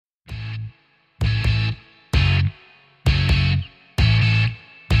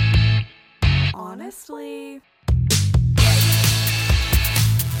Honestly.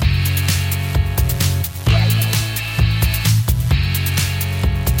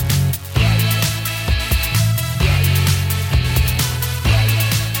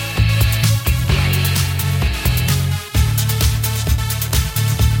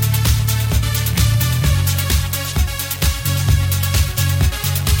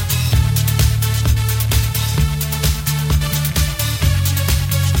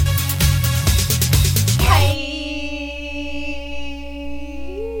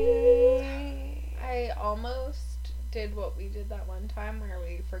 Did what we did that one time where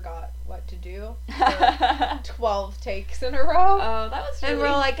we forgot what to do for 12 takes in a row. Oh, that was really And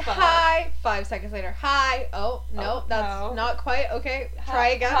we're like, fun. hi. 5 seconds later, hi. Oh, no, that's not quite. Okay,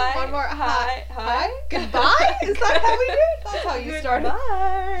 try again. Hi. One more. Hi. Goodbye? Is that how we do it? That's how you start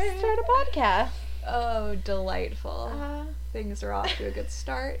a podcast. Oh, delightful. Things are off to a good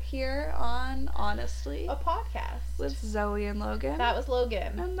start here on Honestly. A podcast. With Zoe and Logan. That was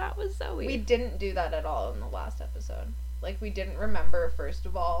Logan. And that was Zoe. We didn't do that at all in the last episode. Like, we didn't remember, first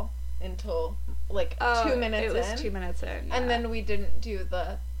of all, until, 2 minutes in. It was 2 minutes in, yeah. And then we didn't do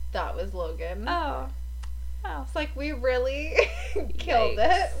that was Logan. Oh. It's like, we really killed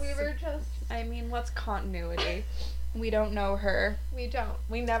it. We were just... I mean, what's continuity? We don't know her. We don't.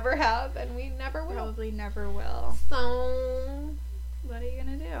 We never have, and we never will. Probably never will. So, what are you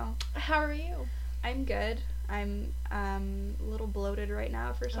gonna do? How are you? I'm good. I'm a little bloated right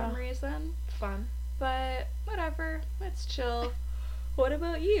now for some reason. Fun. But whatever. It's chill. What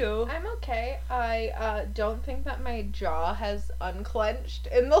about you? I'm okay. I don't think that my jaw has unclenched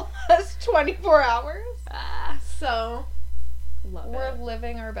in the last 24 hours. So... We're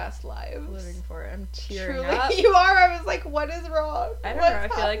living our best lives. Living for it. I'm tearing Truly, up. You are. I was like, what is wrong? I don't know. I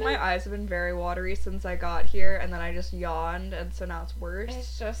feel like my eyes have been very watery since I got here, and then I just yawned, and so now it's worse.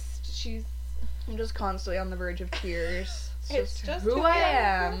 It's just, I'm just constantly on the verge of tears. It's just who I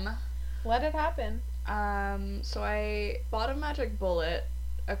am. Let it happen. So I bought a magic bullet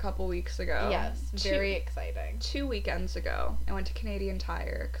a couple weeks ago. Yes, very exciting. 2 weekends ago, I went to Canadian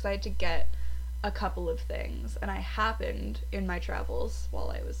Tire, because I had to get a couple of things, and I happened in my travels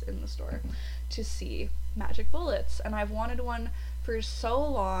while I was in the store to see magic bullets, and I've wanted one for so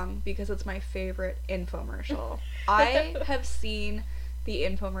long because it's my favorite infomercial. I have seen the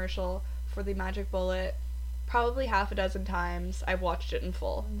infomercial for the magic bullet probably half a dozen times. I've watched it in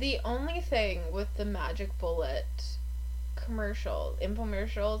full. The only thing with the magic bullet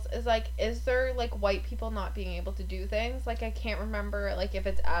infomercials is there white people not being able to do things? I can't remember if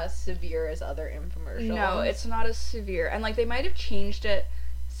it's as severe as other infomercials. No, it's not as severe, and they might have changed it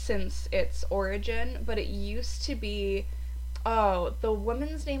since its origin, but it used to be, the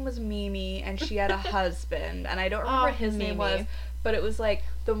woman's name was Mimi, and she had a husband, and I don't remember what his name was, but it was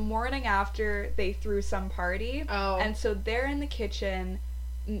the morning after they threw some party, and so they're in the kitchen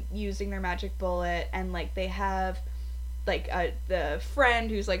using their magic bullet, and they have the friend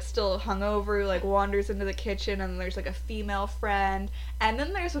who's still hungover who wanders into the kitchen, and there's a female friend, and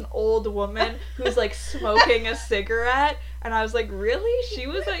then there's an old woman who's smoking a cigarette, and I was really? She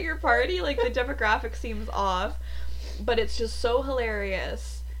was at your party? The demographic seems off, but it's just so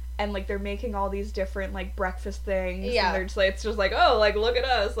hilarious, and they're making all these different breakfast things, and they're just it's just look at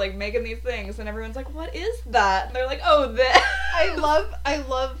us making these things, and everyone's what is that? And they're this. I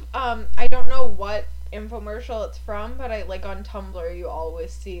love I don't know what infomercial it's from, but I on Tumblr you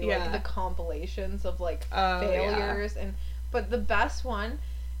always see the compilations of failures, but the best one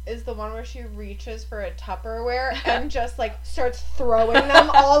is the one where she reaches for a Tupperware and just starts throwing them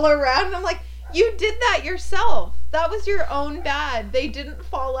all around, and I'm you did that yourself. That was your own bad. They didn't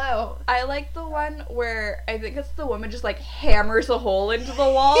fall out. I like the one where I think it's the woman just hammers a hole into the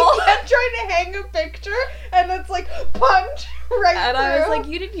wall. I'm trying to hang a picture, and it's punch right and through. I was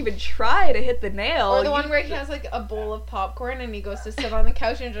you didn't even try to hit the nail. Or the one where he has a bowl of popcorn, and he goes to sit on the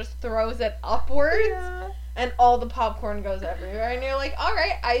couch and just throws it upwards, and all the popcorn goes everywhere. And you're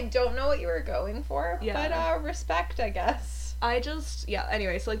alright, I don't know what you were going for, but respect, I guess.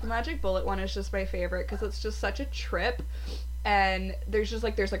 Anyway, so the magic bullet one is just my favorite because it's just such a trip, and there's just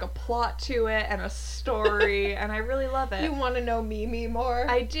there's a plot to it and a story, and I really love it. You want to know Mimi more?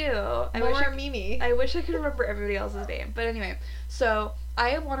 I do. Mimi. I wish I could remember everybody else's name, but anyway, so I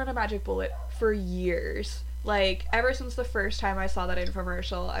have wanted a magic bullet for years. Ever since the first time I saw that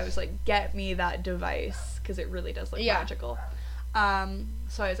infomercial, I was get me that device, because it really does look magical.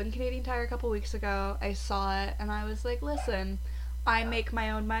 So I was in Canadian Tire a couple weeks ago, I saw it, and I was listen, I make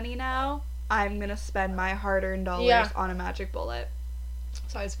my own money now, I'm gonna spend my hard-earned dollars on a magic bullet.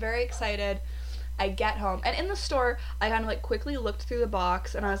 So I was very excited. I get home, and in the store, I kind of, like, quickly looked through the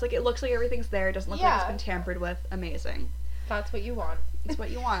box, and I was like, it looks like everything's there, it doesn't look like it's been tampered with. Amazing. That's what you want. It's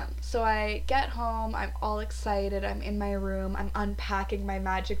what you want. So I get home, I'm all excited, I'm in my room, I'm unpacking my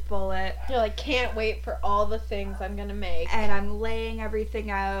magic bullet. You're like, can't wait for all the things I'm gonna make. And I'm laying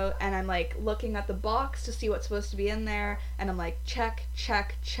everything out, and I'm, like, looking at the box to see what's supposed to be in there, and I'm like, check,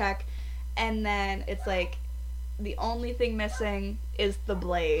 check, check, and then it's like, the only thing missing is the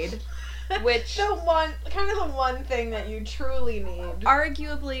blade, which... the one thing that you truly need.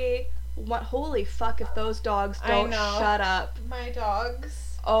 Arguably... What? Holy fuck! If those dogs don't shut up, my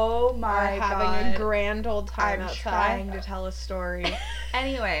dogs. Oh my god! Having a grand old time I'm outside. trying to tell a story.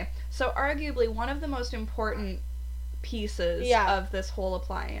 Anyway, so arguably one of the most important pieces of this whole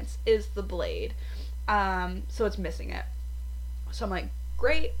appliance is the blade. So it's missing it. So I'm like,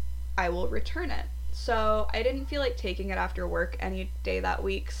 great, I will return it. So I didn't feel like taking it after work any day that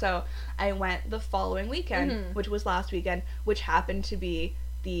week. So I went the following weekend, which was last weekend, which happened to be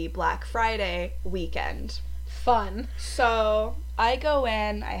the Black Friday weekend. Fun. So I go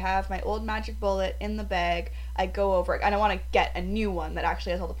in, I have my old magic bullet in the bag, I go over, and I want to get a new one that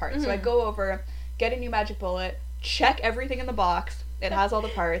actually has all the parts. So I go over, get a new magic bullet, check everything in the box, it has all the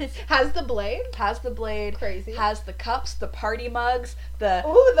parts. Has the blade? Has the blade. Crazy. Has the cups, the party mugs, the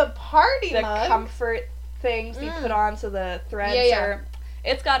party mugs. The comfort things you put on so the threads are...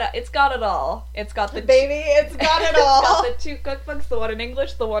 It's got it all. It's got the baby. It's got it all. It's got the two cookbooks, the one in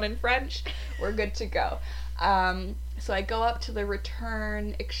English, the one in French. We're good to go. So I go up to the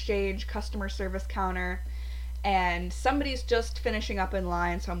return exchange customer service counter, and somebody's just finishing up in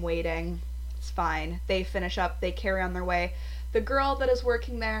line, so I'm waiting. It's fine. They finish up. They carry on their way. The girl that is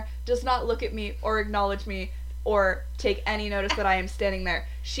working there does not look at me or acknowledge me or take any notice that I am standing there.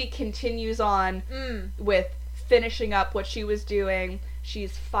 She continues on with finishing up what she was doing.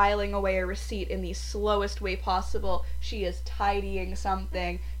 She's filing away a receipt in the slowest way possible. She is tidying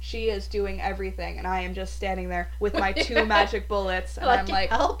something. She is doing everything. And I am just standing there with my two magic bullets. And I'm like,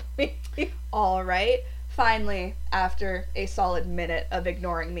 help me. All right. Finally, after a solid minute of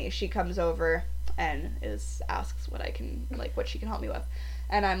ignoring me, she comes over and asks what she can help me with.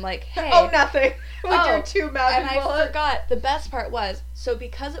 And I'm like, hey. Oh, nothing. With your two magic bullets. And I forgot. The best part was, so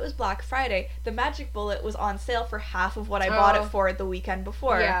because it was Black Friday, the magic bullet was on sale for half of what I bought it for the weekend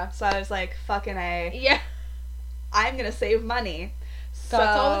before. Yeah. So I was like, fucking A. Yeah. I'm going to save money. So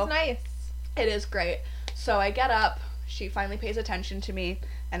that's always nice. It is great. So I get up. She finally pays attention to me.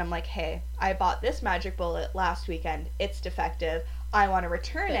 And I'm like, hey, I bought this magic bullet last weekend. It's defective. I want to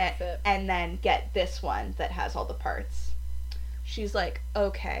return it and then get this one that has all the parts. She's like,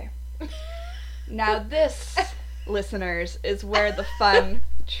 okay. Now this, listeners, is where the fun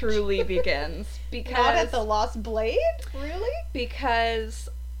truly begins. Because not at the lost blade? Really? Because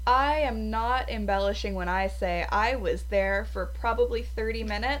I am not embellishing when I say I was there for probably 30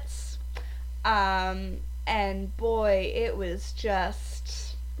 minutes. And boy, it was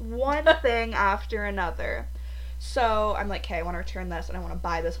just one thing after another. So I'm like, okay, I want to return this and I want to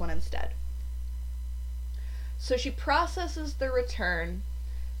buy this one instead. So she processes the return,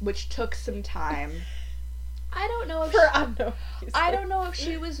 which took some time. I don't know if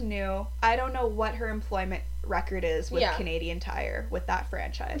she was new. I don't know what her employment record is with Canadian Tire, with that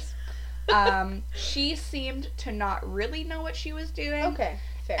franchise. She seemed to not really know what she was doing. Okay,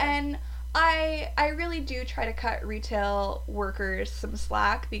 fair. And I really do try to cut retail workers some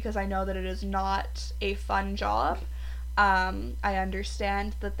slack because I know that it is not a fun job. I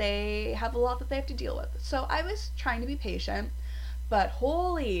understand that they have a lot that they have to deal with. So I was trying to be patient, but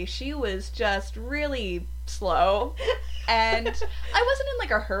holy, she was just really slow. And I wasn't in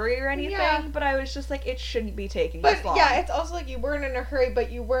like a hurry or anything, but I was just like, it shouldn't be taking this long. Yeah, it's also like you weren't in a hurry,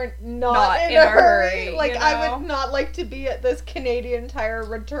 but you weren't not in a hurry. Like, you know? I would not like to be at this Canadian Tire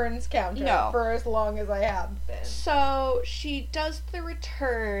returns counter for as long as I have been. So she does the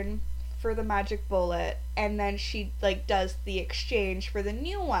return for the magic bullet, and then she like does the exchange for the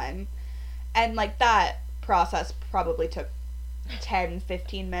new one, and like that process probably took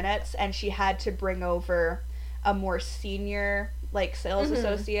 10-15 minutes, and she had to bring over a more senior like sales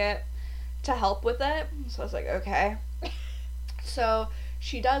associate to help with it. So I was like, okay. So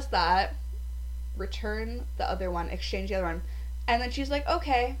she does that, return the other one, exchange the other one, and then she's like,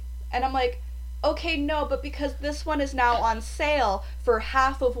 okay. And I'm like, okay, no, but because this one is now on sale for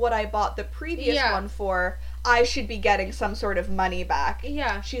half of what I bought the previous one for, I should be getting some sort of money back.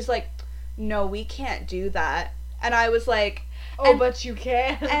 Yeah. She's like, no, we can't do that. And I was like... Oh, but you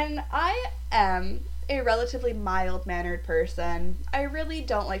can. And I am a relatively mild-mannered person. I really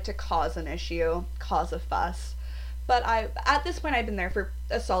don't like to cause an issue, cause a fuss. But at this point, I'd been there for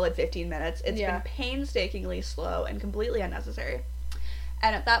a solid 15 minutes. It's been painstakingly slow and completely unnecessary.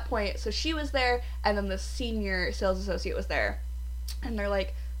 And at that point, so she was there, and then the senior sales associate was there. And they're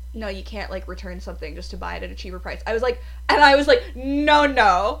like, no, you can't, like, return something just to buy it at a cheaper price. I was like,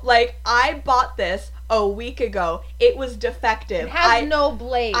 no. Like, I bought this a week ago. It was defective. It has no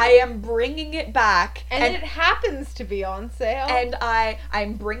blade. I am bringing it back. And it happens to be on sale. And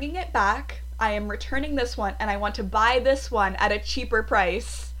I'm bringing it back. I am returning this one, and I want to buy this one at a cheaper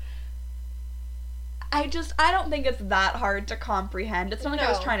price. I don't think it's that hard to comprehend. It's not like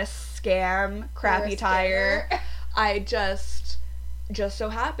I was trying to scam Crappy Tire. I just so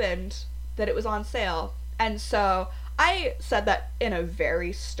happened that it was on sale. And so I said that in a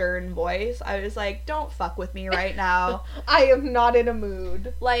very stern voice. I was like, don't fuck with me right now. I am not in a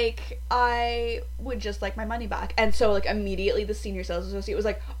mood. Like, I would just like my money back. And so, like, immediately the senior sales associate was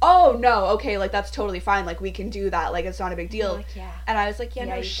like, oh, no, okay, like, that's totally fine. Like, we can do that. Like, it's not a big deal. Like, yeah. And I was like, yeah,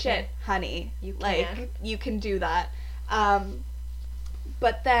 no shit, honey. You can. Like, you can do that.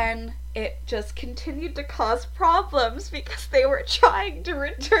 But then it just continued to cause problems because they were trying to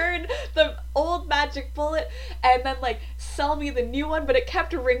return the old magic bullet and then, like, sell me the new one, but it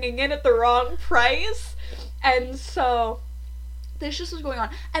kept ringing in at the wrong price. And so this just was going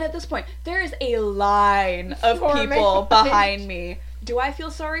on. And at this point, there is a line of people behind me. Do I feel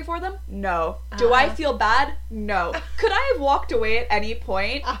sorry for them? No. Do I feel bad? No. Could I have walked away at any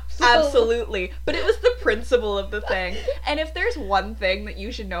point? Absolutely. But it was the principle of the thing. And if there's one thing that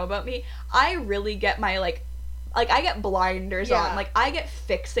you should know about me, I really get my, like I get blinders on. Like, I get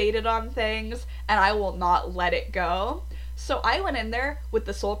fixated on things, and I will not let it go. So I went in there with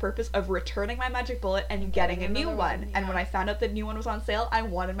the sole purpose of returning my magic bullet and getting a new one. And when I found out the new one was on sale, I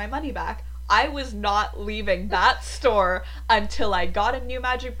wanted my money back. I was not leaving that store until I got a new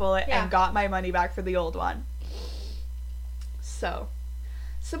magic bullet and got my money back for the old one. So,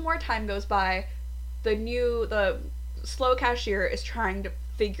 some more time goes by. The slow cashier is trying to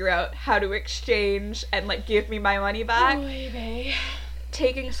figure out how to exchange and, like, give me my money back. Oy,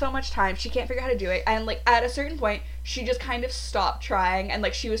 taking so much time. She can't figure out how to do it. And, like, at a certain point, she just kind of stopped trying, and,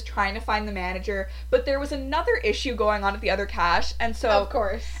 like, she was trying to find the manager, but there was another issue going on at the other cash, and so... Of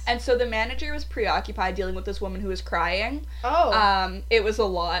course. And so the manager was preoccupied dealing with this woman who was crying. Oh. It was a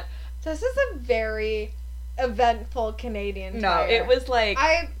lot. This is a very eventful Canadian Tire. No, it was, like...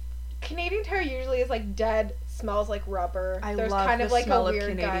 Canadian Tire usually is, like, dead, smells like rubber. There's love kind the of, like, smell a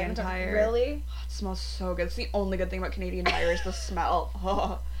weird of Canadian Tire. Really? Oh, it smells so good. It's the only good thing about Canadian Tire is the smell.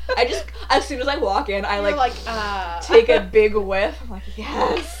 Oh. I just, as soon as I walk in, I, take a big whiff. I'm like,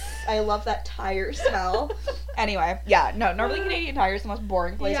 yes! I love that tire smell. Anyway, yeah, no, normally Canadian Tire is the most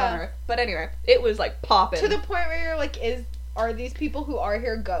boring place on earth. But anyway, it was, like, popping. To the point where you're like, are these people who are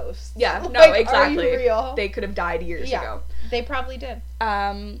here ghosts? Yeah, no, like, exactly. Are you real? They could have died years ago. They probably did.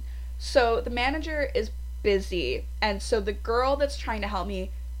 So the manager is busy, and so the girl that's trying to help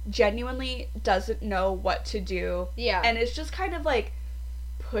me genuinely doesn't know what to do. Yeah. And it's just kind of, like,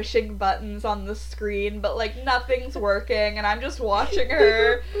 pushing buttons on the screen, but, like, nothing's working, and I'm just watching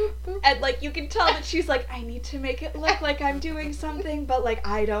her, and, like, you can tell that she's like, I need to make it look like I'm doing something, but, like,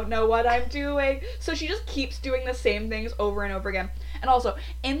 I don't know what I'm doing. So she just keeps doing the same things over and over again. And also,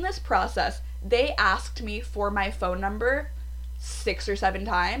 in this process, they asked me for my phone number 6 or 7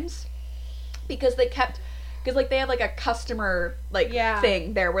 times, because they have, like, a customer, like,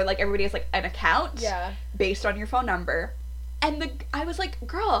 thing there where, like, everybody has, like, an account based on your phone number. And I was like,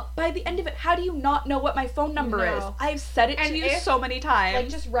 girl, by the end of it, how do you not know what my phone number is? I've said it to you so many times. Like,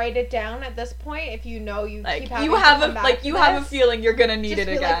 just write it down at this point if you know you like, keep having you have to come back you have a feeling you're gonna need it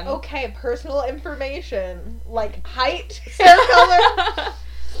again. Like, okay, personal information, like height, hair color.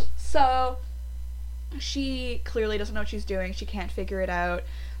 So, she clearly doesn't know what she's doing. She can't figure it out.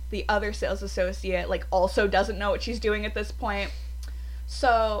 The other sales associate, like, also doesn't know what she's doing at this point.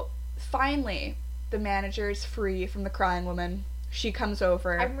 So, finally, the manager's free from the crying woman. She comes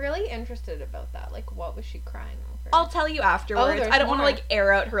over. I'm really interested about that. Like, what was she crying over? I'll tell you afterwards. I don't want to, like,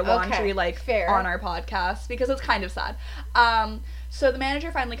 air out her laundry, like, fair. On our podcast, because it's kind of sad. So the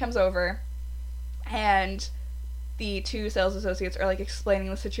manager finally comes over, and the 2 sales associates are, like,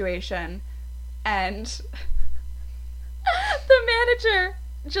 explaining the situation, and the manager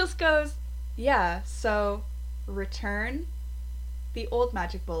just goes, yeah, so return the old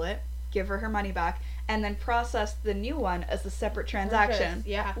magic bullet, give her money back, and then process the new one as a separate transaction.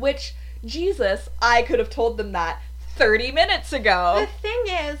 Yeah. Which, Jesus, I could have told them that 30 minutes ago. The thing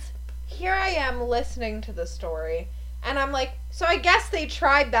is, here I am listening to the story, and I'm like, so I guess they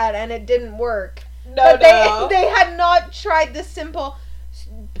tried that and it didn't work. No. They had not tried the simple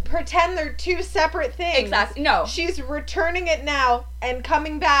pretend they're two separate things. Exactly. No. She's returning it now and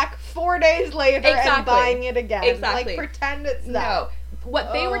coming back 4 days later and buying it again. Exactly. Like, pretend it's that. No.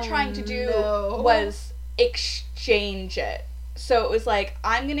 What they were trying to do was exchange it. So it was like,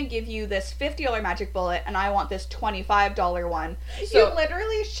 I'm going to give you this $50 magic bullet, and I want this $25 one. So you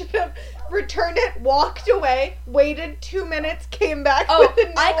literally should have returned it, walked away, waited 2 minutes, came back with a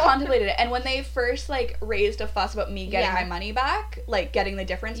new I one. contemplated it. And when they first, like, raised a fuss about me getting my money back, like, getting the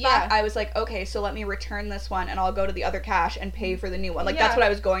difference back, I was like, okay, so let me return this one, and I'll go to the other cash and pay for the new one. Like, that's what I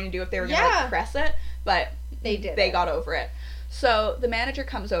was going to do if they were going to, like, press it. But they got over it. So the manager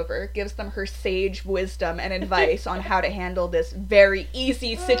comes over, gives them her sage wisdom and advice on how to handle this very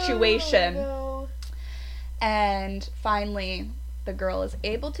easy situation. Oh, no. And finally, the girl is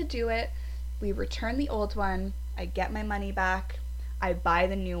able to do it. We return the old one. I get my money back. I buy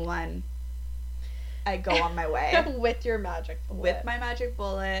the new one. I go on my way. With your magic bullet. With my magic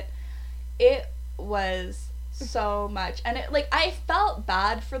bullet. It was so much. And it, like, I felt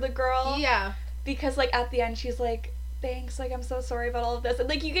bad for the girl. Yeah. Because, like, at the end, she's like, thanks, like, I'm so sorry about all of this. And,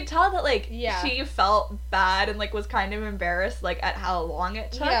 like, you could tell that, like, she felt bad and, like, was kind of embarrassed, like, at how long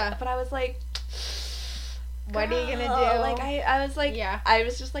it took. Yeah. But I was like, what are you gonna do? Like, I was like, I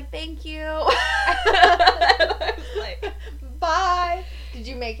was just like, thank you. I was like, bye. Did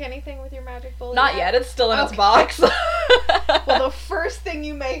you make anything with your magic bullet? Not yet. It's still in its box. Well, the first thing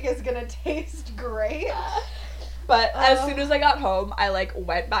you make is gonna taste great. But as soon as I got home, I, like,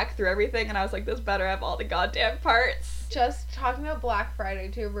 went back through everything, and I was like, this better have all the goddamn parts. Just talking about Black Friday,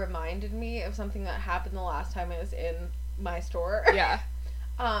 too, reminded me of something that happened the last time I was in my store. Yeah.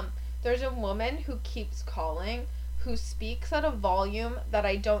 There's a woman who keeps calling, who speaks at a volume that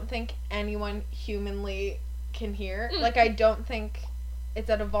I don't think anyone humanly can hear. Like, I don't think it's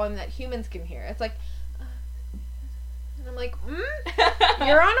at a volume that humans can hear. It's like, and I'm like,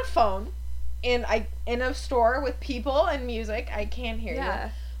 you're on a phone. In a store with people and music, I can't hear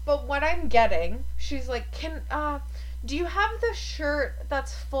you. But what I'm getting, she's like, do you have the shirt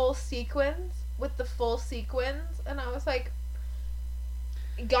that's full sequins with the full sequins? And I was like,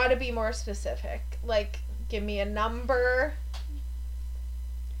 gotta be more specific. Like, give me a number,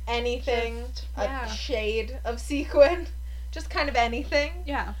 anything, a shade of sequin, just kind of anything.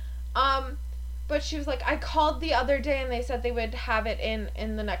 Yeah. But she was like, I called the other day and they said they would have it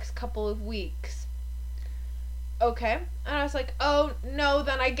in the next couple of weeks. Okay. And I was like, oh, no,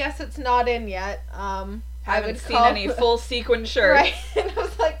 then I guess it's not in yet. Haven't seen any full sequin shirts. Right. And I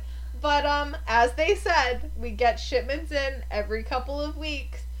was like, but, as they said, we get shipments in every couple of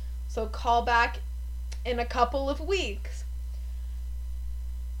weeks. So call back in a couple of weeks.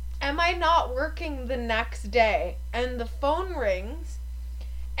 Am I not working the next day? And the phone rings.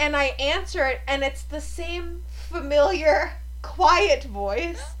 And I answer it, and it's the same familiar, quiet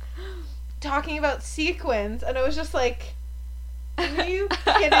voice talking about sequins. And I was just like, are you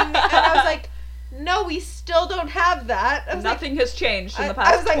kidding me? And I was like, no, we still don't have that. Nothing has changed in the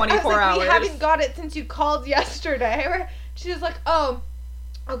past 24 hours. We haven't got it since you called yesterday. She was like, oh,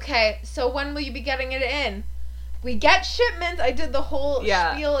 okay, so when will you be getting it in? We get shipments. I did the whole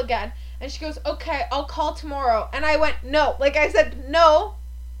spiel again. And she goes, okay, I'll call tomorrow. And I went, no. Like, I said, no.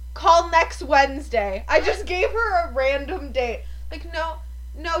 Call next Wednesday. I just gave her a random date. Like,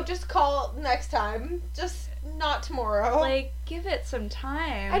 no, just call next time. Just not tomorrow. Like, give it some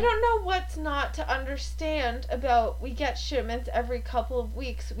time. I don't know what's not to understand about we get shipments every couple of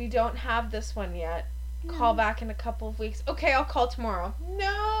weeks. We don't have this one yet. Call back in a couple of weeks. Okay, I'll call tomorrow.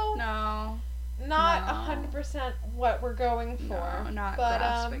 No. Not 100% what we're going for. No, not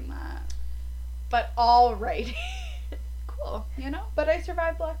grasping that. But alrighty. Cool, you know? But I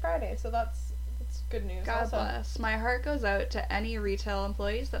survived Black Friday, so that's good news. God bless. My heart goes out to any retail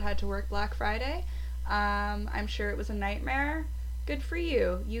employees that had to work Black Friday. I'm sure it was a nightmare. Good for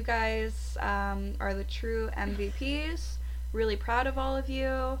you. You guys are the true MVPs. Really proud of all of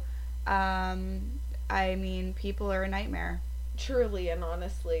you. I mean, people are a nightmare. Truly and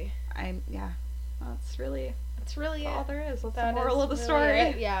honestly. That's really all there is. That's the moral of the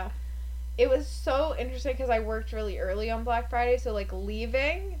story. Yeah. It was so interesting because I worked really early on Black Friday, so, like,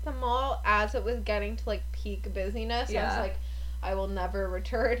 leaving the mall as it was getting to, like, peak busyness, I was like, I will never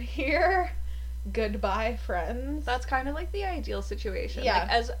return here. Goodbye, friends. That's kind of, like, the ideal situation. Yeah.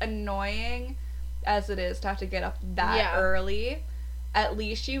 Like, as annoying as it is to have to get up that early, at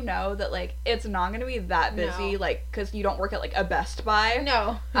least you know that, like, it's not going to be that busy, like, because you don't work at, like, a Best Buy.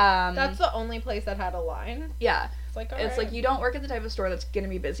 No. That's the only place that had a line. Yeah. It's like you don't work at the type of store that's going to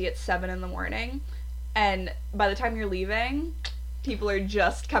be busy at 7 in the morning, and by the time you're leaving, people are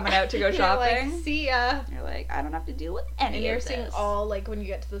just coming out to go shopping. Like, see ya. You're like, I don't have to deal with any and you're of this. seeing all, like, when you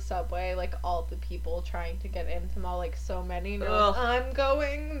get to the subway, like, all the people trying to get into the mall, like, so many. And you're like, I'm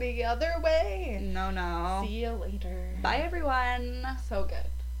going the other way. No. See you later. Bye, everyone. So good.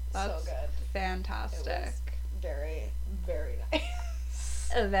 That's so good. Fantastic. It was very, very nice.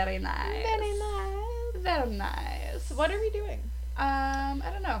 Very nice. Very nice. Very nice. So what are we doing? I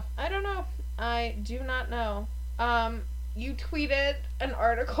don't know. I do not know. You tweeted an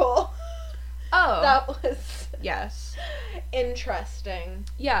article. Oh. That was... Yes. Interesting.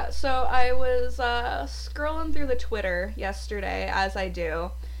 Yeah, so I was scrolling through the Twitter yesterday, as I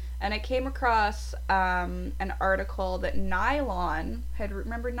do, and I came across an article that Nylon had...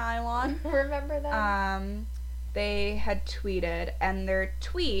 Remember Nylon? Remember that? They had tweeted, and their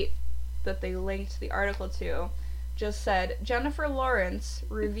tweet that they linked the article to just said, Jennifer Lawrence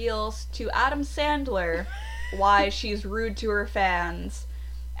reveals to Adam Sandler why she's rude to her fans.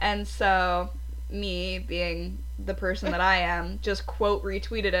 And so, me, being the person that I am, just quote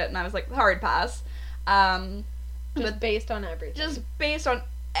retweeted it, and I was like, hard pass. Just based on everything. Just based on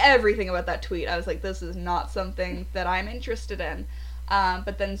everything about that tweet, I was like, this is not something that I'm interested in.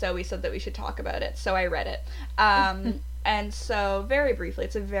 But then Zoe said that we should talk about it, so I read it. And so, very briefly,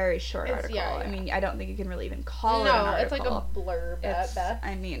 it's a very short article. Yeah. I mean, I don't think you can really even call it an article. No, it's like a blurb at best.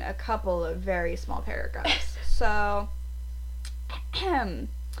 I mean, a couple of very small paragraphs. So,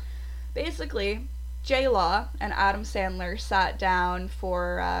 basically, J-Law and Adam Sandler sat down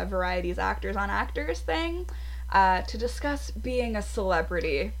for Variety's Actors on Actors thing to discuss being a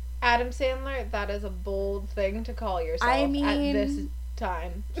celebrity. Adam Sandler, that is a bold thing to call yourself at this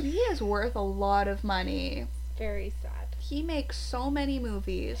time. He is worth a lot of money. Very sad. He makes so many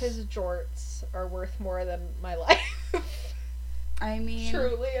movies. His jorts are worth more than my life. I mean...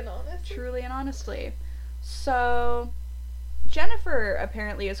 Truly and honestly. So, Jennifer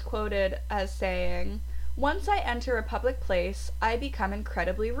apparently is quoted as saying, once I enter a public place, I become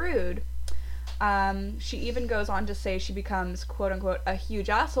incredibly rude. She even goes on to say she becomes, quote-unquote, a huge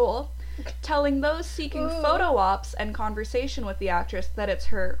asshole, telling those seeking photo ops and conversation with the actress that it's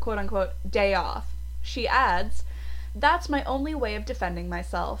her, quote-unquote, day off. She adds, that's my only way of defending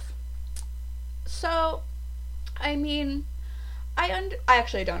myself. So, I mean, I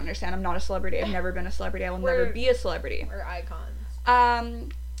actually don't understand. I'm not a celebrity. I've never been a celebrity. I will never be a celebrity. We're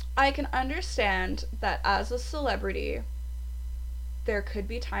icons. I can understand that as a celebrity, there could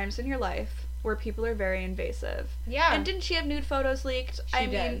be times in your life where people are very invasive. Yeah. And didn't she have nude photos leaked? She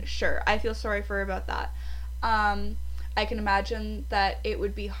did. Mean, sure. I feel sorry for her about that. I can imagine that it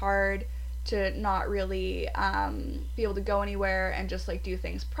would be hard to not really be able to go anywhere and just like do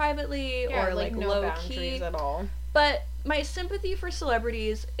things privately or like no low boundaries key at all. But my sympathy for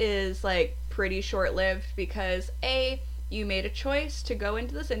celebrities is like pretty short-lived because A, you made a choice to go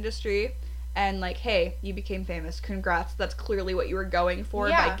into this industry and like, hey, you became famous. Congrats. That's clearly what you were going for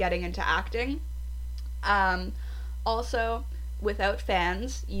by getting into acting. Also, without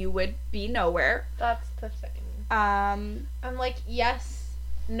fans, you would be nowhere. That's the thing. I'm like, yes,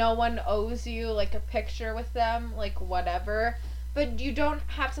 no one owes you, like, a picture with them, like, whatever. But you don't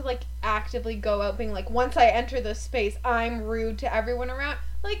have to, like, actively go out being like, once I enter this space, I'm rude to everyone around.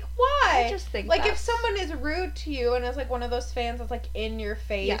 Like, why? I just think like, if someone is rude to you and is, like, one of those fans that's, like, in your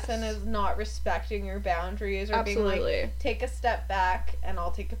face and is not respecting your boundaries or being like, take a step back and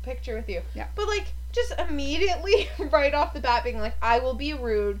I'll take a picture with you. Yeah. But, like, just immediately, right off the bat, being like, I will be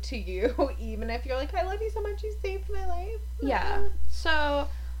rude to you, even if you're like, I love you so much, you saved my life. Yeah. So,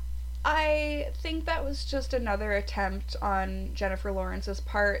 I think that was just another attempt on Jennifer Lawrence's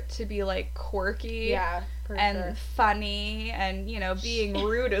part to be, like, quirky and funny and, you know, being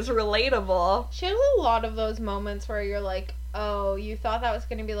rude is relatable. She has a lot of those moments where you're like, oh, you thought that was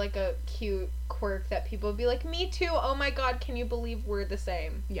going to be, like, a cute quirk that people would be like, me too, oh my god, can you believe we're the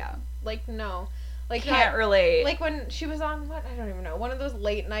same? Yeah. Like, no. Like, can't relate. Like, when she was on, what? I don't even know. One of those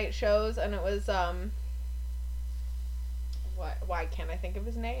late night shows, and it was, why can't I think of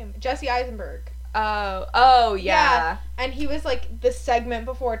his name? Jesse Eisenberg. Oh, yeah. And he was, like, the segment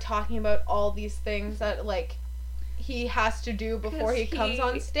before talking about all these things that, like, he has to do before he comes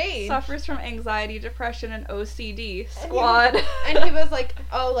on stage. Suffers from anxiety, depression, and OCD. Squad. And he was like,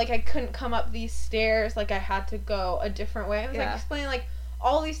 oh, like, I couldn't come up these stairs. Like, I had to go a different way. I was, like, explaining, like,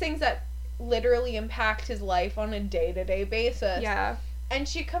 all these things that literally impact his life on a day-to-day basis. Yeah. And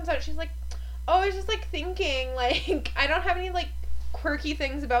she comes out, she's like, oh, I was just, like, thinking, like, I don't have any, like, quirky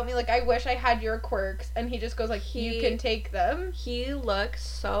things about me. Like, I wish I had your quirks. And he just goes, like, you can take them. He looks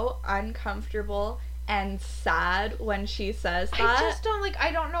so uncomfortable and sad when she says that. I just don't, like,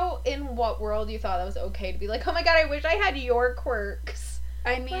 I don't know in what world you thought that was okay to be like, oh my god, I wish I had your quirks.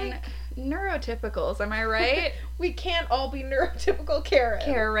 I mean, neurotypicals, am I right? We can't all be neurotypical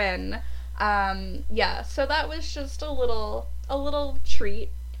Karen. Yeah, so that was just a little treat.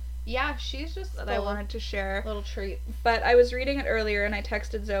 Yeah, she's just that I wanted to share. Little treat. But I was reading it earlier and I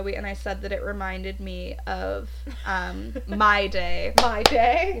texted Zoe and I said that it reminded me of My Day. My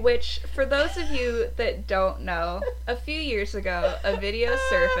Day? Which, for those of you that don't know, a few years ago, a video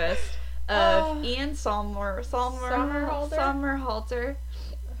surfaced of Ian Somerhalder.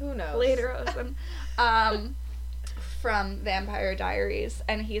 Who knows? Later, from Vampire Diaries,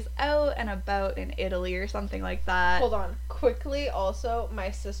 and he's out and about in Italy or something like that. Hold on. Quickly, also,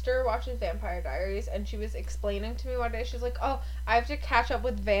 my sister watches Vampire Diaries, and she was explaining to me one day, she's like, oh, I have to catch up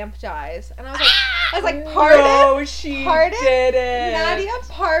with Vamp Dies. And I was like, pardon? No, she didn't. Nadia,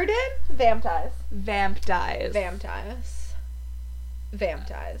 pardon? Vamp Dies. Vamp Dies. Vamp Dies. Vamp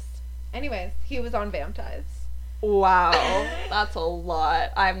Dies. Anyways, he was on Vamp Dies. Wow. That's a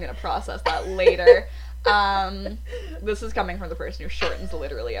lot. I'm gonna process that later. This is coming from the person who shortens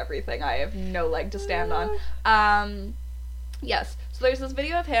literally everything. I have no leg to stand on. Yes. So there's this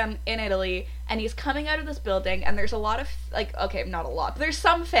video of him in Italy, and he's coming out of this building, and there's a lot of, like, okay, not a lot, but there's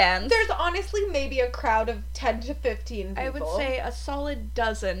some fans. There's honestly maybe a crowd of 10 to 15 people. I would say a solid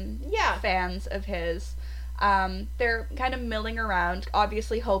dozen fans of his. They're kind of milling around,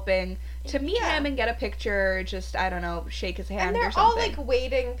 obviously hoping to meet him and get a picture, just, I don't know, shake his hand or something. And they're all, like,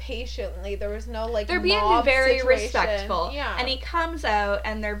 waiting patiently. There was no, like, they're being mob very situation. Respectful. Yeah. And he comes out,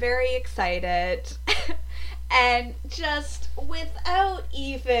 and they're very excited. And just without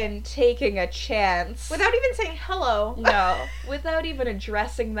even taking a chance. Without even saying hello. No. Without even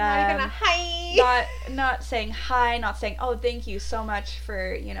addressing them. Not even a hi. Not saying hi, not saying, oh, thank you so much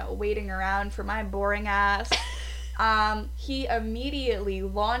for, waiting around for my boring ass. He immediately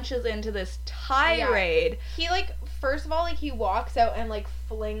launches into this tirade. Yeah. He, first of all, he walks out and,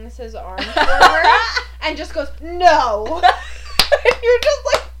 flings his arm forward and just goes, no. And you're just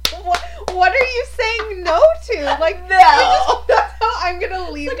like, what are you saying no to? No. That's how I'm gonna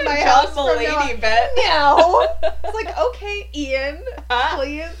leave my house from now on. No. It's like, okay, Ian,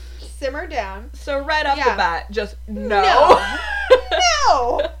 please simmer down. So right off the bat, just no.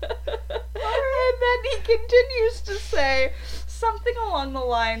 No. And then he continues to say something along the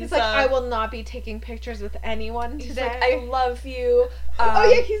lines of... I will not be taking pictures with anyone today. He's like, I love you.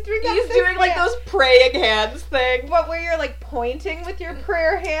 He's doing that. He's doing, those praying hands thing. What, where you're, pointing with your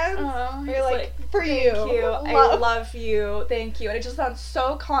prayer hands? You're like, for you. Thank you. I love you. Thank you. And it just sounds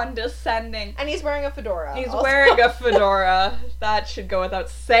so condescending. And he's wearing a fedora. He's wearing a fedora. That should go without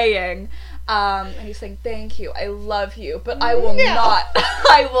saying. And he's saying, thank you, I love you, but I will not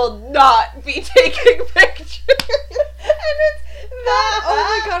be taking pictures. And it's that, oh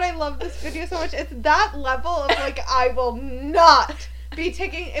my god, I love this video so much. It's that level of, I will not be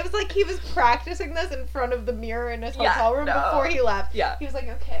taking, it was like he was practicing this in front of the mirror in his hotel room before he left. Yeah. He was like,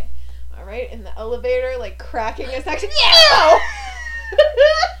 okay, alright, in the elevator, cracking a section. Yeah!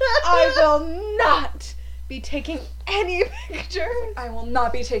 I will not be taking any pictures. I will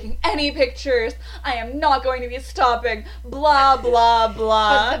not be taking any pictures. I am not going to be stopping. Blah, blah,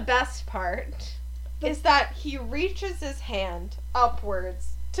 blah. But the best part is that he reaches his hand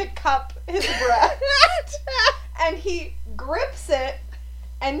upwards to cup his breast. And he grips it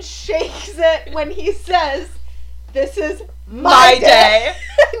and shakes it when he says, this is my day.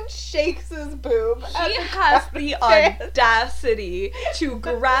 And shakes his boob. He has the audacity to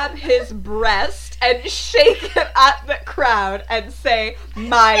grab his breast and shake it at the crowd and say,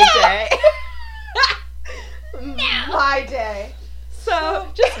 my day. My day. So,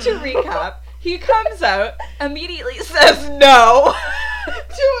 just to recap, he comes out, immediately says no. To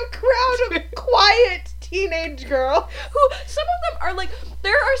a crowd of quiet teenage girl who, some of them are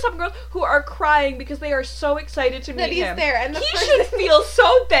there are some girls who are crying because they are so excited to meet that he's him. There, and he should feel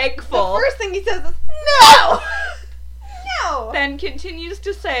so thankful. The first thing he says is, no! No! Then continues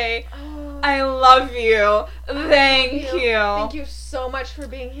to say, I love you. Thank you. Thank you so much for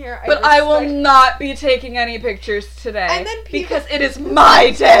being here. But I will not be taking any pictures today. And then because it is my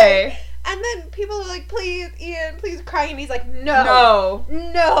day. And then people are like, please, Ian, please, crying. And he's like, no.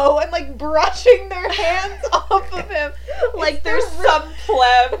 And brushing their hands off of him. There's some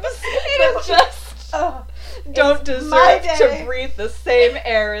plebs that just don't deserve to breathe the same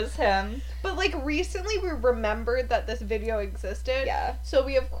air as him. But recently we remembered that this video existed. Yeah. So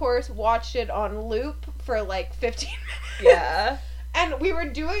we, of course, watched it on loop for 15 minutes. Yeah. And we were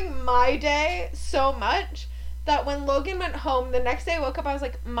doing My Day so much that when Logan went home, the next day I woke up, I was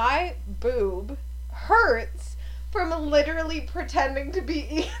like, my boob hurts from literally pretending to be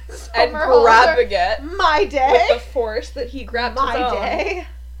Ian and Somerhalder. grabbing it. My day. With the force that he grabbed his own. day.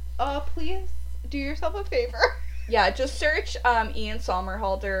 Please do yourself a favor. Yeah, just search Ian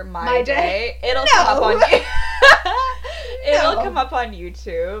Somerhalder My Day. It'll No. come up on you. It'll No. come up on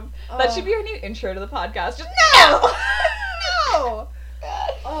YouTube. That should be our new intro to the podcast. Just No. No.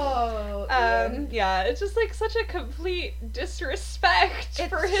 Oh. Ian. Yeah, it's just like such a complete disrespect It's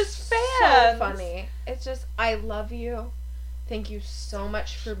for his so fans. funny. It's just, I love you. Thank you so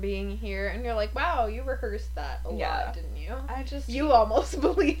much for being here. And you're like, wow, you rehearsed that a lot, didn't you? You almost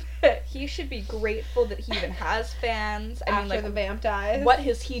believe it. He should be grateful that he even has fans. I mean, After like, the vamp dies. what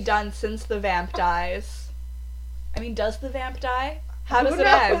has he done since the vamp dies? I mean, does the vamp die? How Who does it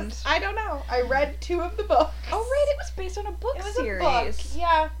knows? end? I don't know. I read 2 of the books. Oh, right, it was based on a book It was series. a book.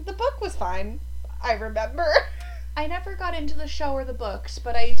 Yeah, the book was fine. I remember. I never got into the show or the books,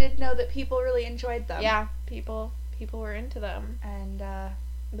 but I did know that people really enjoyed them. Yeah, people were into them. And,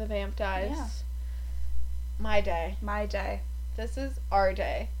 The vamp dies. Yeah. My day. My day. This is our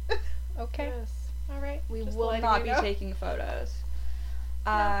day. Okay. Yes. All right. We Just will letting not you be know. taking photos.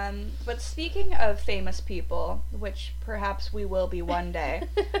 No. But speaking of famous people, which perhaps we will be one day,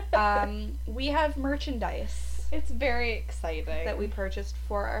 we have merchandise It's very exciting. that we purchased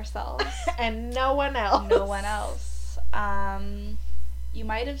for ourselves. and no one else. No one else. You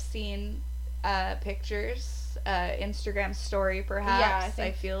might have seen pictures, Instagram story perhaps. Yeah,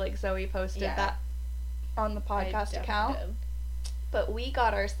 I feel like Zoe posted Yeah. that on the I podcast definitely account. did. But we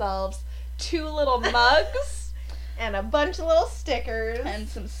got ourselves 2 little mugs And a bunch of little stickers. and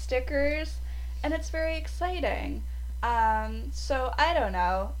some stickers, and it's very exciting. So I don't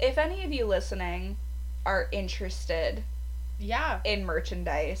know if any of you listening are interested yeah. in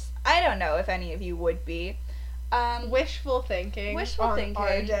merchandise. I don't know if any of you would be. Wishful thinking. Wishful on thinking.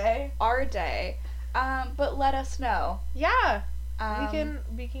 Our day. Our day. But let us know. Yeah. Um,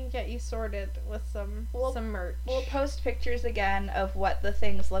 we can get you sorted with some merch. We'll post pictures again of what the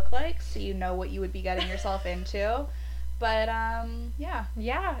things look like, so you know what you would be getting yourself into. But yeah,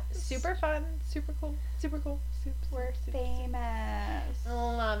 Yeah, super fun, super cool, super cool. we're famous.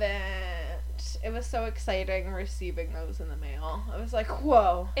 Love it. It was so exciting receiving those in the mail. I was like,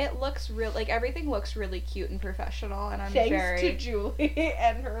 whoa. It looks real, like everything looks really cute and professional, and I'm Thanks very to Julie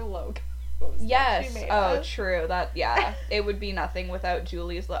and her logo. yes. Oh, true. That yeah, it would be nothing without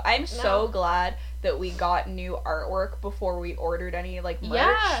Julie's logo. I'm so glad that we got new artwork before we ordered any like merch,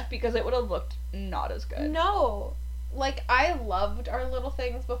 Yeah. because it would have looked not as good. No. Like, I loved our little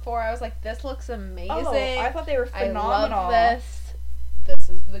things before. I was like, this looks amazing. Oh, I thought they were phenomenal. I love this. This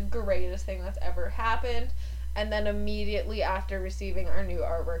is the greatest thing that's ever happened. And then immediately after receiving our new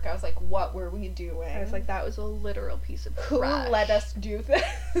artwork, I was like, what were we doing? I was like, that was a literal piece of who trash. let us do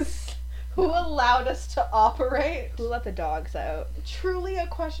this? Who allowed us to operate? Who let the dogs out? Truly a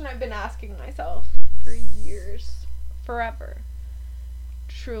question I've been asking myself for years. Forever.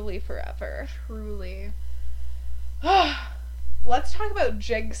 Truly forever. Truly. Let's talk about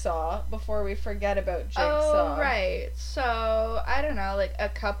Jigsaw before we forget about Jigsaw. Oh, right. So, I don't know, like a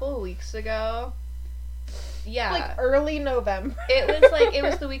couple weeks ago. Yeah. Like early November. It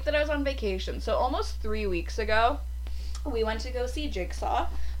was the week that I was on vacation. So, almost 3 weeks ago, we went to go see Jigsaw,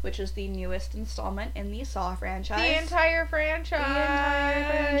 which is the newest installment in the Saw franchise. The entire franchise.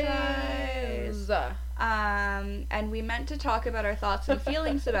 And we meant to talk about our thoughts and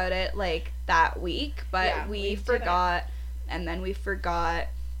feelings about it, like, that week, but Yeah, we didn't. forgot, and then we forgot,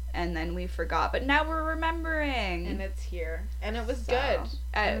 and then we forgot, but now we're remembering. And it's here. And it was So, good.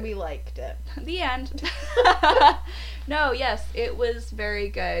 And we liked it. The end. No, yes, it was very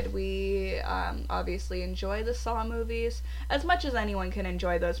good. We obviously enjoy the Saw movies as much as anyone can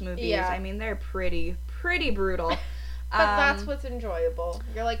enjoy those movies. Yeah. I mean, they're pretty brutal. But that's what's enjoyable.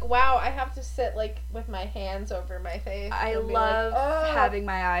 You're like, wow, I have to sit, like, with my hands over my face. I and be love like, oh. having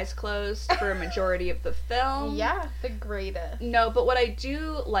my eyes closed for a majority of the film. Yeah, the greatest. No, but what I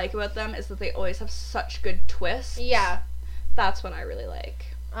do like about them is that they always have such good twists. Yeah. That's what I really like.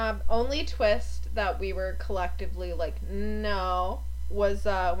 Only twist that we were collectively like, no, was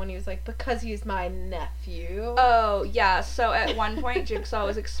when he was like, because he's my nephew. Oh, yeah. So at one point, Jigsaw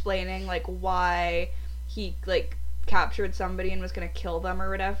was explaining, like, why he, like, captured somebody and was gonna kill them or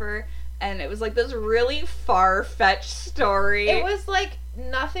whatever. And it was, like, this really far-fetched story. It was like,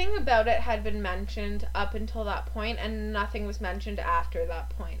 nothing about it had been mentioned up until that point, and nothing was mentioned after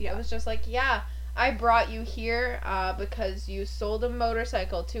that point. Yeah. It was just like, yeah, I brought you here because you sold a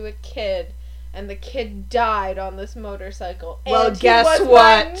motorcycle to a kid, and the kid died on this motorcycle. Well, and guess he was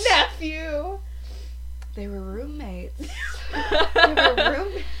what? my nephew. They were roommates. They were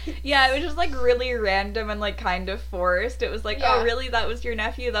roommates. Yeah, it was just like really random and like kind of forced. It was like, oh really, that was your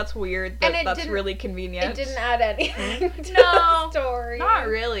nephew? That's weird. That's really convenient. It didn't add anything to no, the story. Not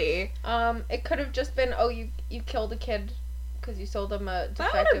really. It could have just been, oh, you killed a kid because you sold him a that would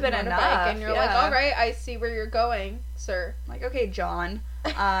have defective been motorbike, enough, and you're like, all right, I see where you're going, sir. Like, okay, John.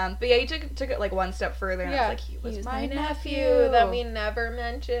 But yeah, you took it like one step further, and it's like, he was my nephew that we never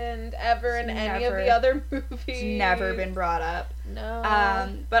mentioned ever in any of the other movies. It's never been brought up. No.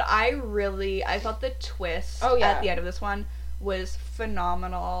 But I thought the twist at the end of this one was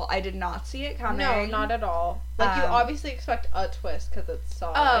phenomenal. I did not see it coming. No, not at all. Like, you obviously expect a twist because it's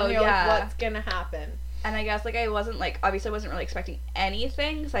Saw. Oh, and you're like, what's gonna happen? And I guess, like, I wasn't really expecting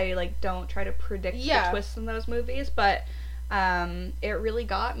anything, because I, like, don't try to predict the twists in those movies, but it really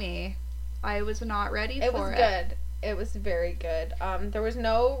got me. I was not ready for it. It was good. It was very good. There was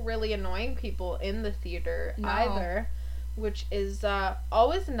no really annoying people in the theater either, which is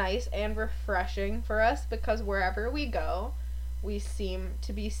always nice and refreshing for us, because wherever we go, we seem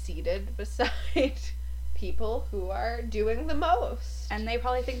to be seated beside people who are doing the most. And they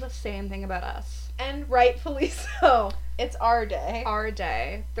probably think the same thing about us. And rightfully so. It's our day. Our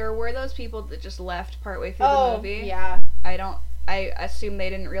day. There were those people that just left partway through the movie. Yeah. I assume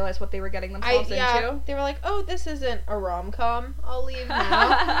they didn't realize what they were getting themselves into. They were like, oh, this isn't a rom-com. I'll leave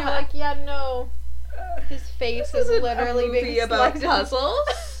now. And you're like, yeah, no. His face is literally being about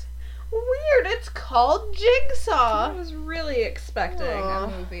puzzles. Weird. It's called Jigsaw. I was really expecting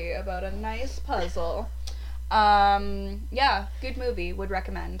a movie about a nice puzzle. Yeah, good movie. Would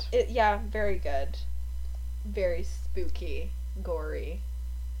recommend. Very good. Very spooky, gory.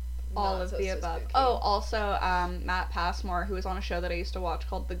 All of the above. Spooky. Oh, also, Matt Passmore, who was on a show that I used to watch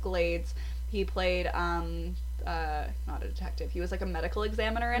called The Glades. He played, not a detective. He was like a medical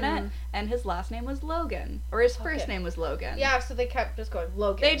examiner in it, and his last name was Logan. Or his first name was Logan. Yeah, so they kept just going,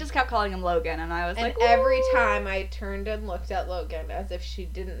 Logan. They just kept calling him Logan, and I was like, and every time I turned and looked at Logan as if she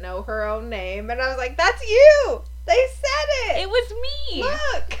didn't know her own name, and I was like, that's you! They said it! It was me!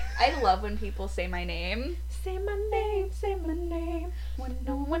 Look! I love when people say my name. Say my name, when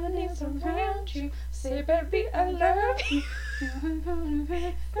no one is around you. Say, baby, I love you.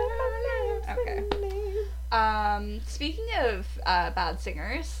 Okay. Speaking of bad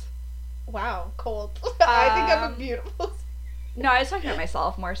singers. Wow, cold. I think I'm a beautiful No, I was talking about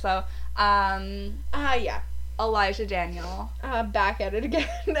myself more so. Yeah. Elijah Daniel. Back at it again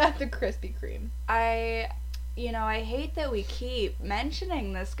at the Krispy Kreme. I hate that we keep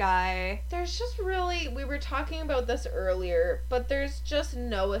mentioning this guy. There's just really, we were talking about this earlier, but there's just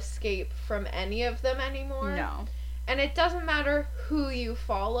no escape from any of them anymore. No. And it doesn't matter who you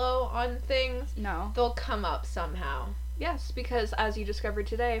follow on things. No. They'll come up somehow. Yes, because as you discovered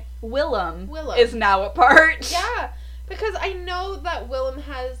today, Willem is now a part. Yeah, because I know that Willem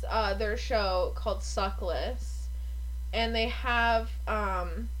has their show called Suckless, and they have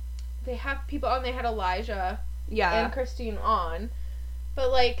people on. They had Elijah and Christine on, but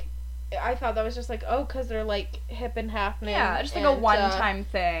like I thought that was just like, oh, because they're like hip and happening. Yeah, just like a one-time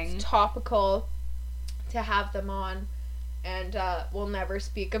thing. It's topical to have them on, and we'll never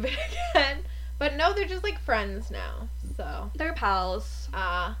speak of it again. But no, they're just like friends now. So they're pals.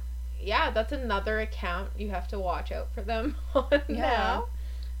 Yeah, that's another account you have to watch out for them on now.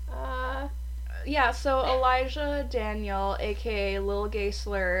 Yeah, so Elijah Daniel, aka Lil Gay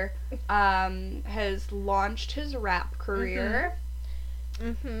Slur, has launched his rap career.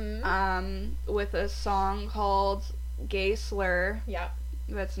 With a song called Gay Slur. Yeah.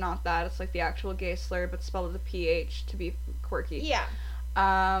 That's not that. It's like the actual gay slur, but spelled with a PH to be quirky. Yeah.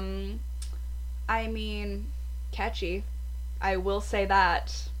 I mean, catchy. I will say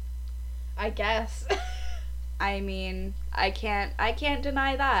that. I guess. I mean, I can't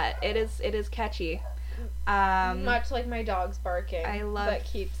deny that. It is catchy. Much like my dog's barking. I love that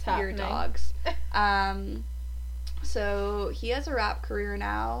keeps happening. Your dogs. So he has a rap career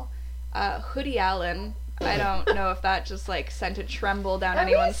now. Hoodie Allen. I don't know if that just like sent a tremble down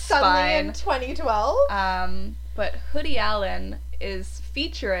anyone's spine. In 2012. But Hoodie Allen is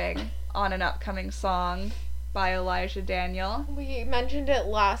featuring on an upcoming song by Elijah Daniel. We mentioned it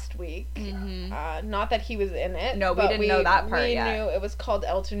last week. Not that he was in it. No, we didn't know that part yet. We knew it was called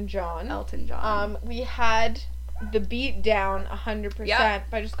Elton John. Elton John. We had the beat down 100%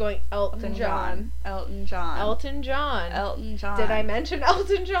 by just going Elton John. Elton John. Elton John. Elton John. Did I mention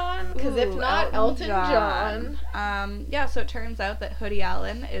Elton John? Because if not, Elton John. Yeah, so it turns out that Hoodie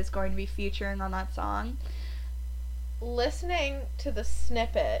Allen is going to be featuring on that song. Listening to the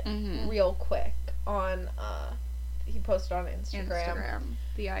snippet real quick on he posted on Instagram.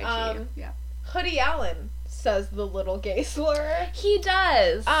 The IG. Yeah. Hoodie Allen says the little gay slur. He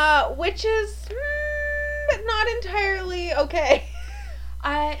does. Which is not entirely okay.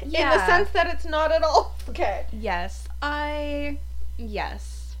 Yeah. In the sense that it's not at all okay. Yes.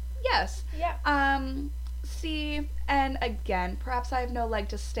 Yes. Yeah. See, and again, perhaps I have no leg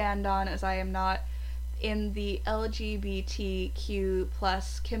to stand on as I am not in the LGBTQ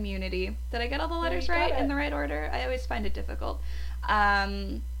plus community. Did I get all the letters right in the right order? I always find it difficult.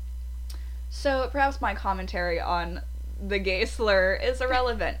 So perhaps my commentary on the gay slur is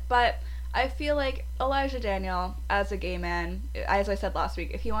irrelevant, but I feel like Elijah Daniel, as a gay man, as I said last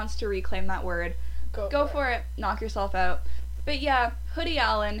week, if he wants to reclaim that word, go for it. Knock yourself out. But yeah, Hoodie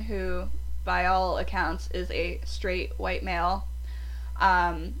Allen, who, by all accounts, is a straight white male,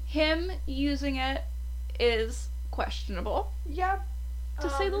 him using it is questionable. Yeah. To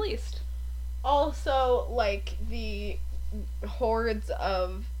say the least. Also, like, the hordes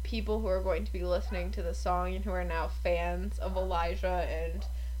of people who are going to be listening to the song and who are now fans of Elijah and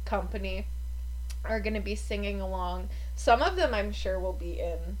company are going to be singing along. Some of them, I'm sure, will be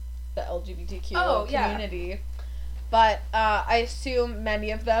in the LGBTQ community. Yeah. But I assume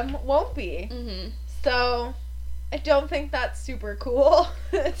many of them won't be. Mm-hmm. So I don't think that's super cool.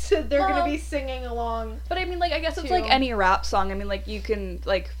 They're going to be singing along. But I mean, like, I guess it's like any rap song. I mean, like, you can,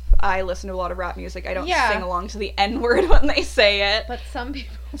 like, I listen to a lot of rap music. I don't sing along to the N-word when they say it. But some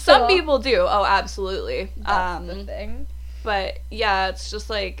people Some people do. Oh, absolutely. That's the thing. But, yeah, it's just,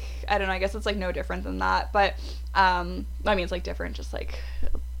 like, I don't know, I guess it's, like, no different than that. But, I mean, it's, like, different, just, like,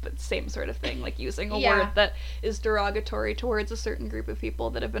 the same sort of thing, like, using a word that is derogatory towards a certain group of people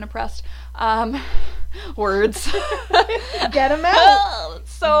that have been oppressed. Words. Get them out.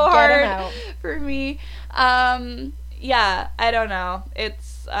 It's so hard for me. Yeah, I don't know.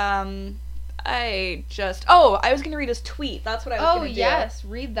 It's, I was gonna read his tweet. That's what I was gonna do. Oh, yes.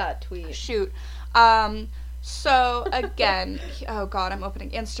 Read that tweet. Shoot. So, again, oh god, I'm opening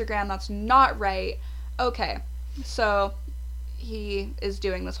Instagram. That's not right. Okay. So, he is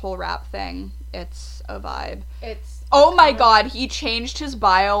doing this whole rap thing. It's a vibe. Oh my god, he changed his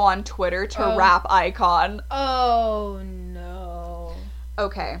bio on Twitter to rap icon. Oh, no.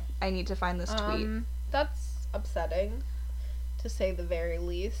 Okay, I need to find this tweet. That's upsetting, to say the very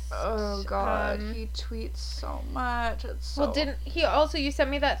least. Oh god, he tweets so much. It's so... Well, didn't he also, you sent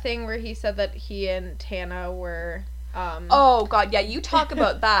me that thing where he said that he and Tana were, Oh god, yeah, you talk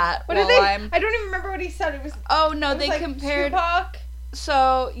about that. What did they... I don't even remember what he said. It was... Oh, no, they compared... Tupac?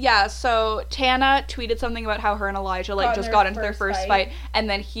 So Tana tweeted something about how her and Elijah, like, just got into their first fight, and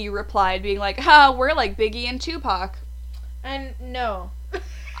then he replied being like, we're like Biggie and Tupac. And no.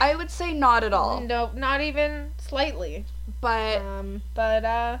 I would say not at all. No, not even slightly. But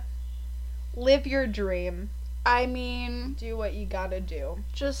live your dream. I mean... Do what you gotta do.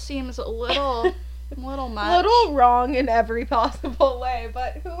 Just seems a little much. Little wrong in every possible way,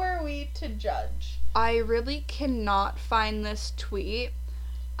 but who are we to judge? I really cannot find this tweet.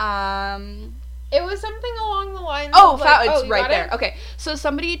 It was something along the lines of like... it's right there. Okay, so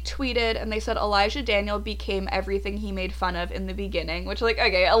somebody tweeted, and they said Elijah Daniel became everything he made fun of in the beginning, which, like,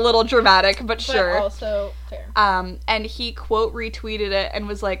 okay, a little dramatic, but sure. But also fair. And he quote retweeted it and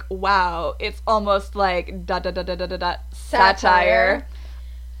was like, wow, it's almost like ... satire.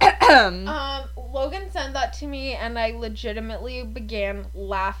 Logan sent that to me, and I legitimately began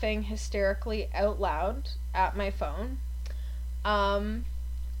laughing hysterically out loud at my phone.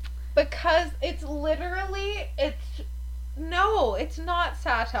 Because it's literally, no, it's not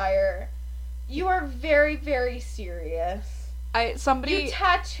satire. You are very, very serious. You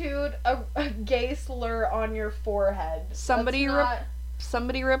tattooed a gay slur on your forehead. Somebody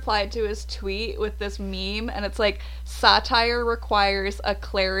replied to his tweet with this meme, and it's like, satire requires a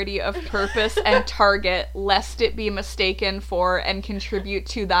clarity of purpose and target, lest it be mistaken for and contribute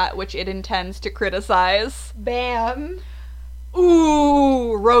to that which it intends to criticize. Bam.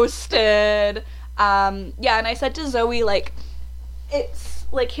 Ooh, roasted. Yeah, and I said to Zoe, like, it's,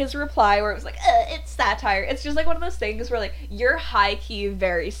 like, his reply where it was like, it's satire. It's just, like, one of those things where, like, you're high-key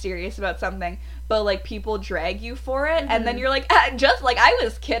very serious about something, but, like, people drag you for it, and then you're like, just, like, I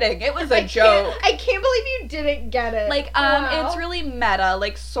was kidding. It was a joke. I can't believe you didn't get it. Like, wow. It's really meta.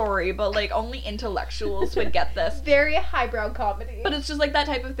 Like, sorry, but, like, only intellectuals would get this. Very highbrow comedy. But it's just, like, that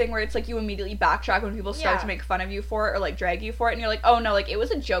type of thing where it's, like, you immediately backtrack when people start to make fun of you for it or, like, drag you for it, and you're like, oh, no, like, it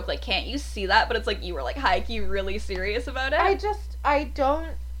was a joke. Like, can't you see that? But it's, like, you were, like, high-key really serious about it. I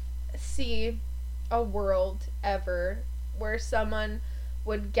don't see a world ever where someone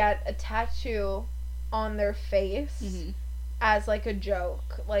would get a tattoo on their face as, like, a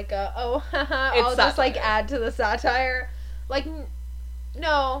joke. Like, I'll just, like, add to the satire. Like,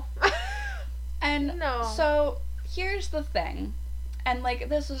 no. And so here's the thing. And, like,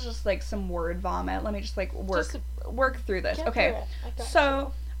 this is just, like, some word vomit. Let me just, like, work through this. Okay.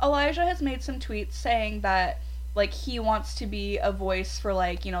 So Elijah has made some tweets saying that, like, he wants to be a voice for,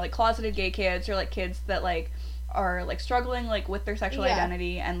 like, you know, like, closeted gay kids or, like, kids that, like, are, like, struggling, like, with their sexual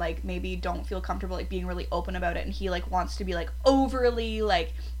identity and, like, maybe don't feel comfortable, like, being really open about it. And he, like, wants to be, like, overly,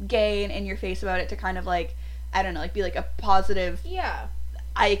 like, gay and in your face about it to kind of, like, I don't know, like, be, like, a positive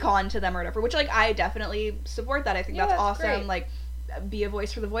icon to them or whatever. Which, like, I definitely support that. I think that's awesome. Great. Like, be a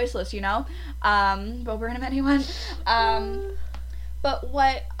voice for the voiceless, you know? Bo Burnham, anyone? But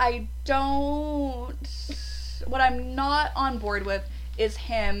what I'm not on board with is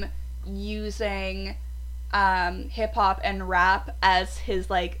him using hip-hop and rap as his,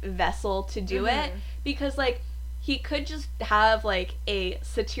 like, vessel to do it. Because, like, he could just have, like, a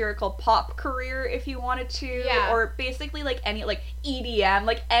satirical pop career if he wanted to. Or basically, like, any, like, EDM,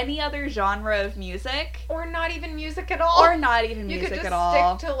 like, any other genre of music. Or not even music at all. You could just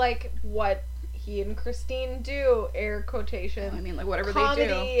stick to, like, what he and Christine do, air quotation. I mean, like, whatever comedy they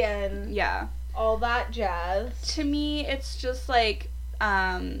do. And all that jazz. To me, it's just, like,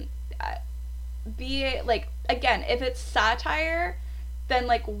 like, again, if it's satire, then,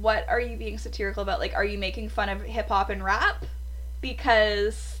 like, what are you being satirical about? Like, are you making fun of hip-hop and rap?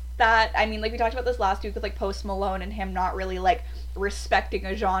 Because that, I mean, like, we talked about this last week with, like, Post Malone and him not really, like, respecting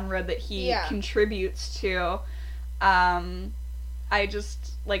a genre that he contributes to. I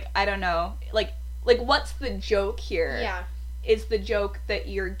just, like, I don't know. Like, what's the joke here? Yeah. Is the joke that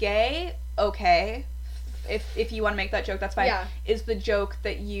you're gay? Okay. If you want to make that joke, that's fine. Yeah. Is the joke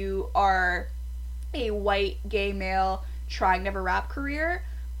that you are a white gay male trying to have a rap career?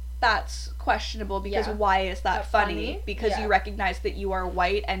 That's questionable, because why is that funny? Because you recognize that you are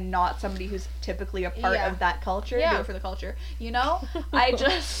white and not somebody who's typically a part of that culture. Do it for the culture, you know? I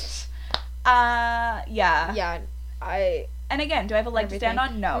just and again, do I have a leg to stand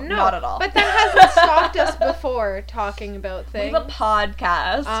on? No, not at all. But that hasn't stopped us before talking about things. We have a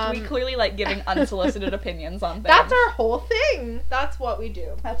podcast. We clearly like giving unsolicited opinions on things. That's our whole thing. That's what we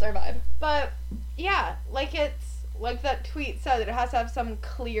do. That's our vibe. But yeah, like, it's like that tweet said, it has to have some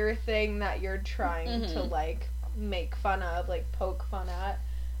clear thing that you're trying to, like, make fun of, like, poke fun at.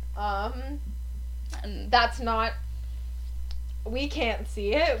 And that's not, we can't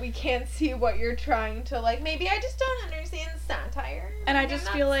see it. We can't see what you're trying to, like, maybe I just don't understand satire. And I just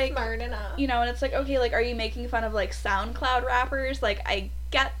feel like, smart enough. You know, and it's like, okay, like, are you making fun of, like, SoundCloud rappers? Like, I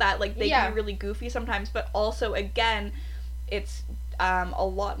get that. Like, they can be really goofy sometimes, but also, again, it's a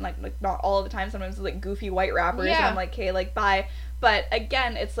lot, like not all the time, sometimes it's like goofy white rappers, and I'm like, okay, like, bye. But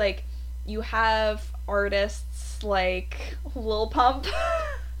again, it's like, you have artists like Lil Pump,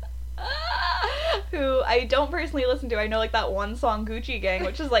 who I don't personally listen to. I know, like, that one song, Gucci Gang,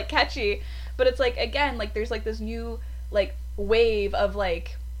 which is, like, catchy, but it's like, again, like, there's, like, this new, like, wave of,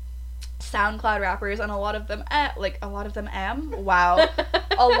 like, SoundCloud rappers, and a lot of them I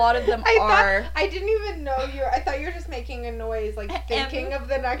didn't even know I thought you were just making a noise, like, thinking of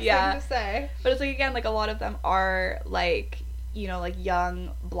the next thing to say. But it's like, again, like, a lot of them are, like, you know, like,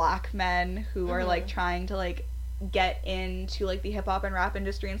 young black men who are, like, trying to, like, get into, like, the hip-hop and rap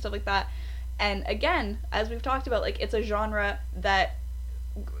industry and stuff like that. And again, as we've talked about, like, it's a genre that,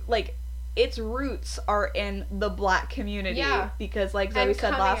 like, its roots are in the black community, because, like Zoe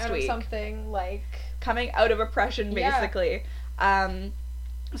said last week, something like coming out of oppression, basically.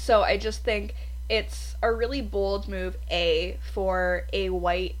 So I just think it's a really bold move, for a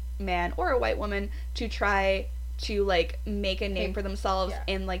white man or a white woman to try to, like, make a name for themselves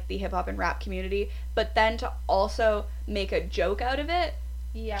in, like, the hip hop and rap community, but then to also make a joke out of it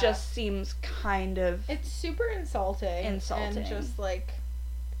just seems kind of, it's super insulting and just, like,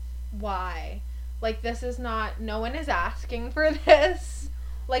 why? Like, this is not, no one is asking for this.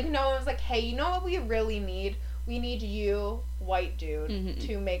 Like, no one's like, hey, you know what we really need? We need you, white dude,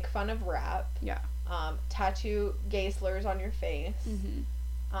 to make fun of rap. Tattoo gay slurs on your face.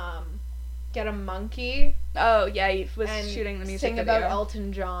 Get a monkey. Oh, yeah, he was shooting the music video. Sing about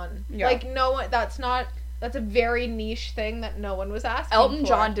Elton John. Like, no one, that's a very niche thing that no one was asking Elton for.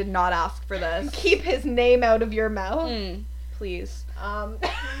 John did not ask for this. Keep his name out of your mouth. Please.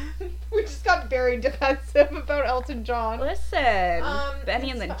 We just got very defensive about Elton John. Listen, Benny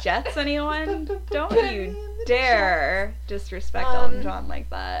and the Jets, anyone? Don't you dare disrespect Elton John like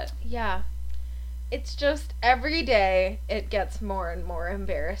that. Yeah. It's just, every day, it gets more and more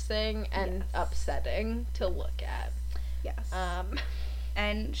embarrassing and upsetting to look at. Yes.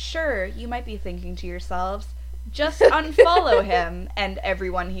 And sure, you might be thinking to yourselves, just unfollow him and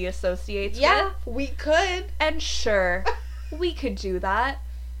everyone he associates with. Yeah, we could. And sure, we could do that.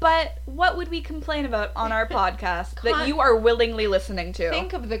 But what would we complain about on our podcast that you are willingly listening to?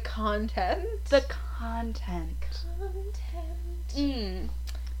 Think of the content. The content.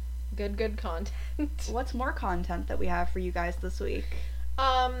 Good content. What's more content that we have for you guys this week?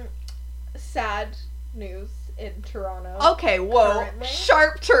 Sad news in Toronto. Okay, whoa. Currently.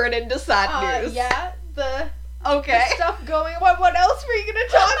 Sharp turn into sad news. Yeah, the stuff going on. What else were you going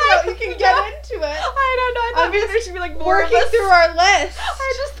to talk about? You can get into it. I don't know. I thought maybe there should be like more working through our list.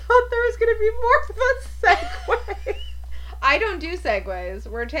 I just thought there was going to be more of a segue. I don't do segues.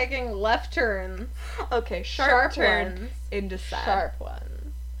 We're taking left turns. Okay, sharp turns ones. Into sad. Sharp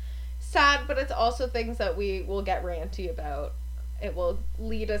ones. Sad, but it's also things that we will get ranty about. It will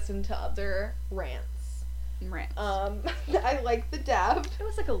lead us into other rants. I like the dab. It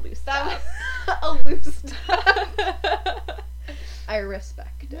was like a loose dab. A loose dab. I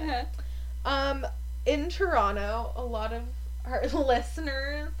respect it. In Toronto, a lot of our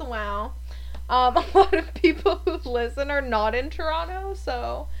listeners, a lot of people who listen are not in Toronto,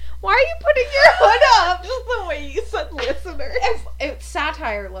 so why are you putting your hood up? Just the way you said listeners. It's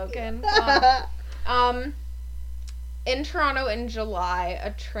satire, Logan. In Toronto in July, a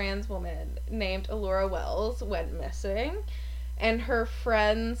trans woman named Allura Wells went missing, and her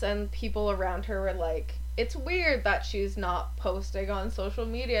friends and people around her were like, it's weird that she's not posting on social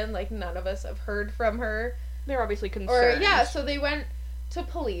media, and like none of us have heard from her. They're obviously concerned. So they went to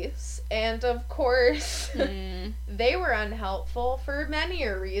police, and of course they were unhelpful for many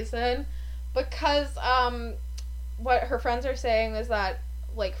a reason, because what her friends are saying is that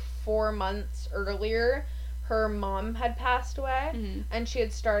like 4 months earlier her mom had passed away, and she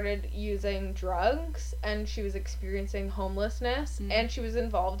had started using drugs, and she was experiencing homelessness, and she was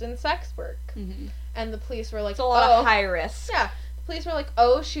involved in sex work. And the police were like, it's a lot of high risk. Yeah. The police were like,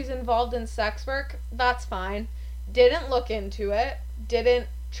 oh, she's involved in sex work? That's fine. Didn't look into it. Didn't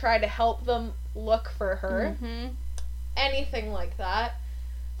try to help them look for her. Anything like that.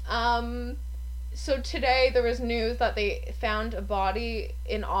 So today there was news that they found a body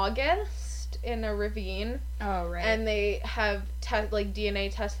in August in a ravine. Oh, right. And they have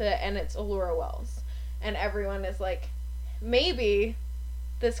DNA tested it, and it's Allura Wells. And everyone is like, maybe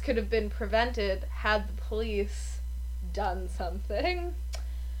this could have been prevented had the police done something.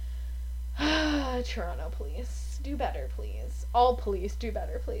 Toronto police, do better, please. All police, do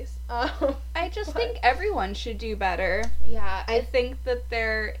better, please. I just think everyone should do better. Yeah. I think that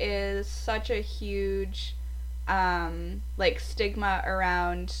there is such a huge, stigma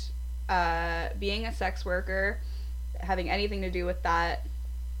around being a sex worker, having anything to do with that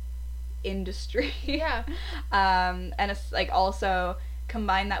industry. Yeah. And it's like also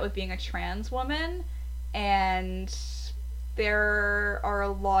combine that with being a trans woman, and there are a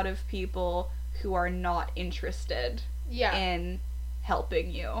lot of people who are not interested in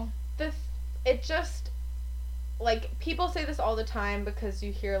helping you. It just, like, people say this all the time because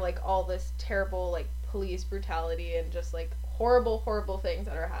you hear like all this terrible like police brutality and just like horrible things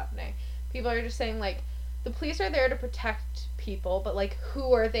that are happening. People are just saying like the police are there to protect people, but like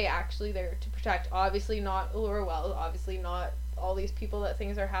who are they actually there to protect? Obviously not Allura Wells, obviously not all these people that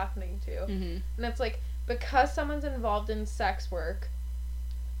things are happening to. And it's like, because someone's involved in sex work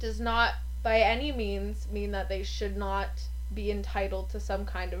does not by any means mean that they should not be entitled to some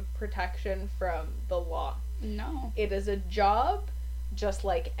kind of protection from the law. No. It is a job just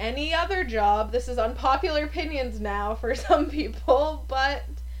like any other job. This is unpopular opinions now for some people, but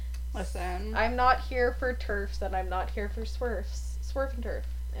listen, I'm not here for TERFs, and I'm not here for swerfs. Swerf and TERF.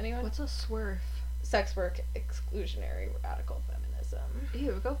 Anyone? What's a swerf? Sex work, exclusionary, radical feminism.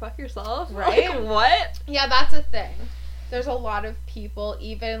 Ew, go fuck yourself. Right? Like, what? Yeah, that's a thing. There's a lot of people,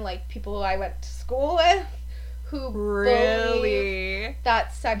 even like people who I went to school with, who believe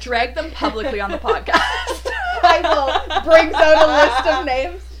that sex drag them publicly on the podcast. I will. Brings out a list of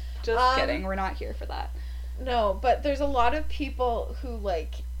names. Just kidding. We're not here for that. No, but there's a lot of people who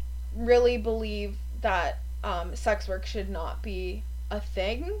like really believe that sex work should not be a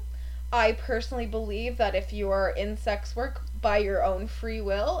thing. I personally believe that if you are in sex work by your own free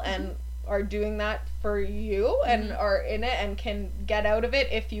will and are doing that for you and are in it and can get out of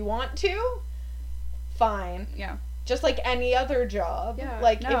it if you want to, fine. Yeah. Just like any other job. Yeah,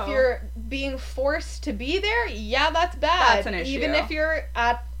 like, if you're being forced to be there, yeah, that's bad. That's an issue. Even if you're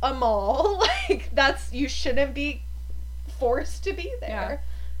at a mall, like, you shouldn't be forced to be there. Yeah.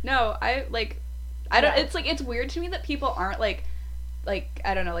 No, I don't, it's like, it's weird to me that people aren't like,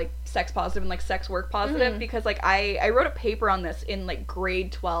 I don't know, like, sex positive and, like, sex work positive, because, like, I wrote a paper on this in, like,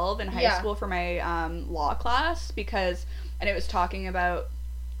 grade 12 in high school for my, law class, and it was talking about,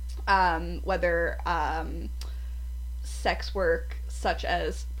 whether, sex work such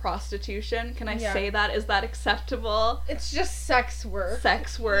as prostitution. Can I say that? Is that acceptable? It's just sex work.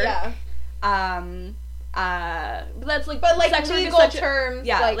 Sex work. Yeah. That's like, but like sex legal work is terms.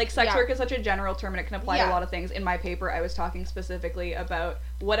 Sex work is such a general term, and it can apply to a lot of things. In my paper, I was talking specifically about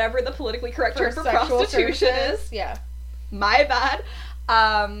whatever the politically correct term for prostitution is. Yeah. My bad.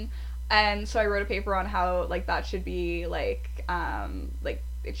 And so I wrote a paper on how, like, that should be, like,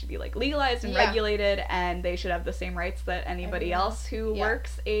 it should be, like, legalized and regulated, and they should have the same rights that anybody else who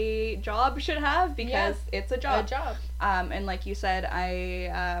works a job should have, because it's a job. And like you said,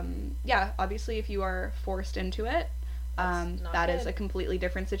 obviously if you are forced into it, that is a completely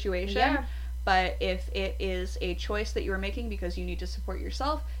different situation. Yeah. But if it is a choice that you are making because you need to support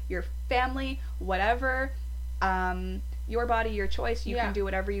yourself, your family, whatever, your body, your choice, you can do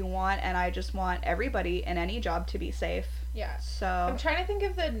whatever you want, and I just want everybody in any job to be safe. Yeah. So I'm trying to think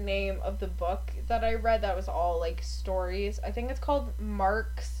of the name of the book that I read that was all, like, stories. I think it's called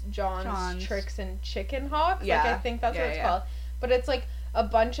Mark's, John's Tricks and Chicken Hawks. Yeah. Like, I think that's what it's called. But it's, like, a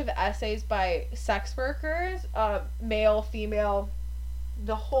bunch of essays by sex workers, male, female,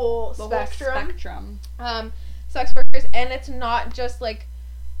 the whole spectrum. Sex workers, and it's not just, like,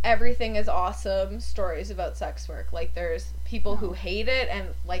 everything is awesome stories about sex work. Like, there's people who hate it, and,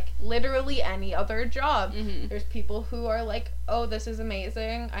 like, literally any other job. Mm-hmm. There's people who are like, oh, this is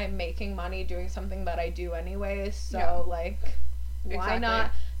amazing, I'm making money doing something that I do anyways, so like, why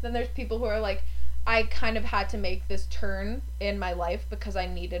not? Then there's people who are like, I kind of had to make this turn in my life because I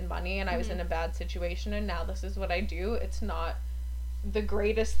needed money and I was in a bad situation, and now this is what I do. It's not the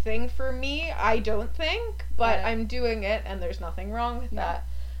greatest thing for me, I don't think, but I'm doing it, and there's nothing wrong with that.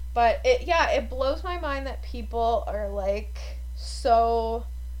 But it blows my mind that people are, like, so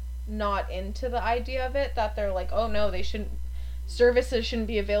not into the idea of it that they're like, oh no, services shouldn't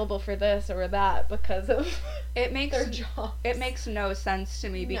be available for this or that because of their jobs. It makes no sense to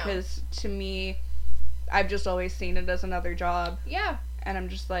me, because to me, I've just always seen it as another job. Yeah. And I'm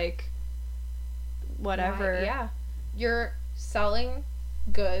just like, whatever. Yeah. You're selling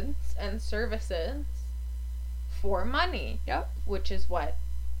goods and services for money. Yep. Which is what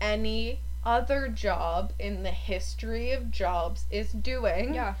any other job in the history of jobs is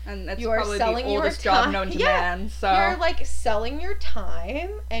doing. Yeah, and that's you are probably selling the oldest job known to man, so... You're, like, selling your time,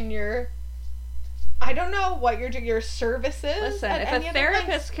 and I don't know what you're doing, your services. Listen, if a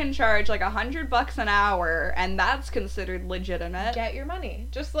therapist can charge, like, $100 an hour, and that's considered legitimate... Get your money.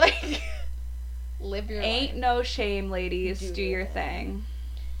 Just, like, live your life. Ain't no shame, ladies. Do your thing.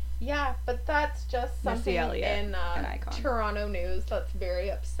 Yeah, but that's just something in Toronto news that's very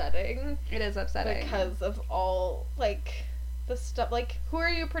upsetting. It is upsetting. Because of all, like, the stuff. Like, who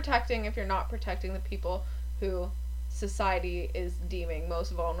are you protecting if you're not protecting the people who society is deeming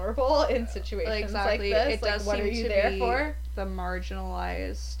most vulnerable in situations like this? It like, does what seem are you to there be for? The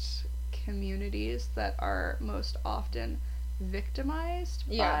marginalized communities that are most often victimized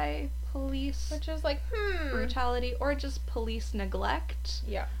by police. Which is like, brutality, or just police neglect.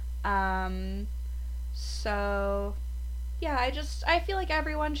 Yeah. So, yeah, I feel like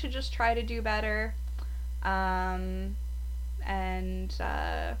everyone should just try to do better.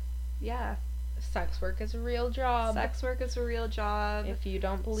 Sex work is a real job. Sex work is a real job. If you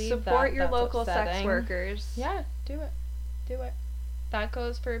don't believe support your local upsetting. sex workers. Yeah, do it. That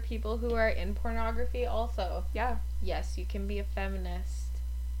goes for people who are in pornography also. Yeah. Yes, you can be a feminist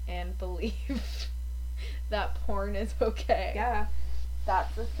and believe that porn is okay. Yeah.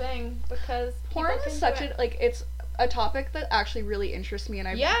 That's the thing, because porn is such it's a topic that actually really interests me, and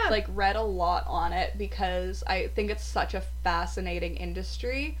I've like read a lot on it because I think it's such a fascinating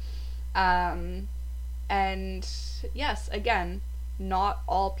industry. And yes, again, not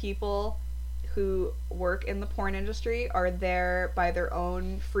all people who work in the porn industry are there by their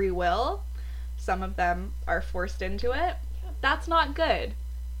own free will. Some of them are forced into it. That's not good.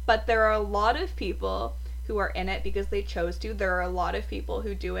 But there are a lot of people who are in it because they chose to. There are a lot of people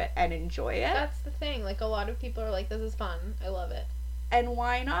who do it and enjoy it. That's the thing. Like, a lot of people are like, this is fun. I love it. And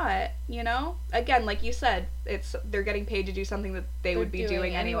why not? You know? Again, like you said, they're getting paid to do something that they would be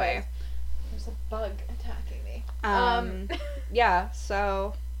doing anyway. There's a bug attacking me. Yeah,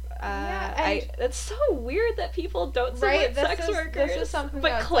 so... it's so weird that people don't support sex workers, this is something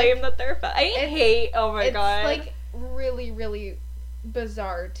but claim that they're I hate, oh my god. It's, like, really, really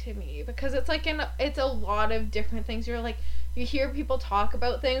bizarre to me, because it's like it's a lot of different things. You're like, you hear people talk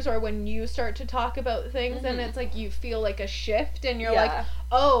about things, or when you start to talk about things, and it's like you feel like a shift, and you're like,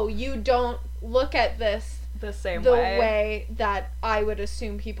 oh, you don't look at this the way that I would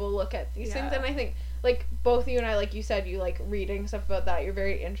assume people look at these things. And I think, like, both you and I, like you said, you like reading stuff about that, you're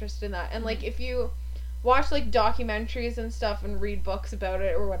very interested in that, and like, if you watch like documentaries and stuff and read books about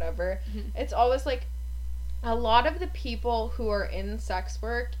it or whatever, it's always like a lot of the people who are in sex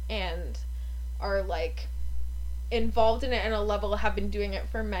work and are like involved in it in a level, have been doing it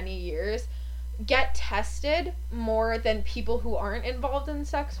for many years, get tested more than people who aren't involved in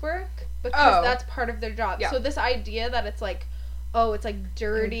sex work, because that's part of their job. So this idea that it's like, oh, it's like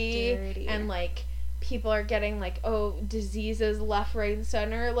dirty. And like people are getting like, oh, diseases left, right, and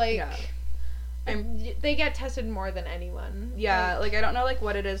center, like they get tested more than anyone. Like I don't know like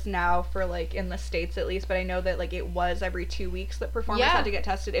what it is now for like in the States at least, but I know that like it was every 2 weeks that performers had to get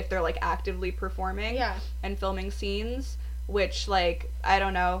tested if they're like actively performing and filming scenes, which like I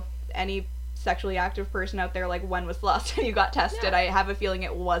don't know, any sexually active person out there, like when was the last time you got tested? I have a feeling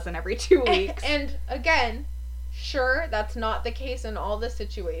it wasn't every 2 weeks. And again, sure, that's not the case in all the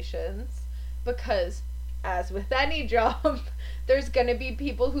situations, because as with any job, there's gonna be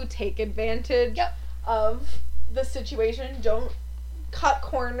people who take advantage of the situation, don't cut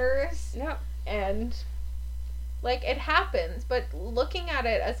corners, and like it happens. But looking at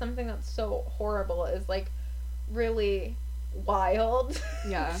it as something that's so horrible is like really wild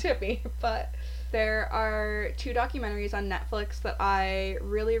to me. But there are 2 documentaries on Netflix that I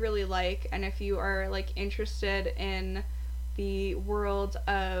really, really like, and if you are like interested in the world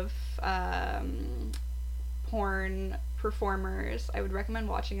of porn performers, I would recommend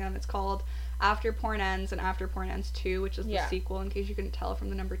watching them. It's called After Porn Ends and After Porn Ends 2, which is the sequel, in case you couldn't tell from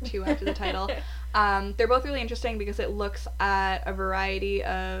the number 2 after the title. They're both really interesting because it looks at a variety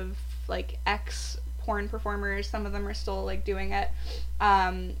of like ex-porn performers. Some of them are still like doing it,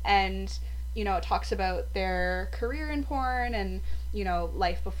 and you know, it talks about their career in porn and, you know,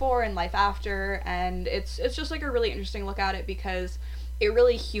 life before and life after, and it's just like a really interesting look at it because it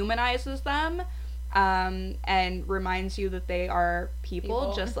really humanizes them, and reminds you that they are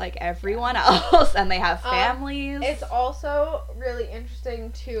people just like everyone else, and they have families. It's also really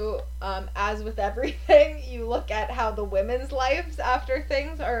interesting to, as with everything, you look at how the women's lives after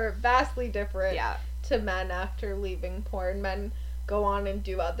things are vastly different to men after leaving porn. Men go on and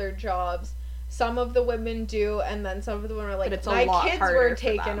do other jobs. Some of the women do, and then some of the women are like, my kids were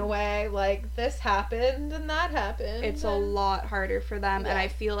taken away, like, this happened and that happened. It's a lot harder for them, and I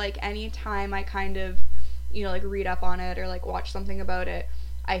feel like any time I kind of, you know, like, read up on it or, like, watch something about it,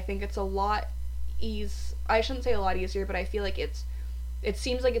 I think it's a lot I shouldn't say a lot easier, but I feel like it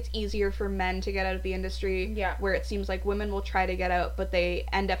seems like it's easier for men to get out of the industry, where it seems like women will try to get out, but they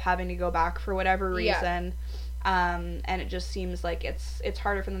end up having to go back for whatever reason. And it just seems like it's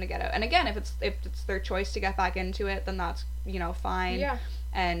harder for them to get out. And again, if it's their choice to get back into it, then that's, you know, fine.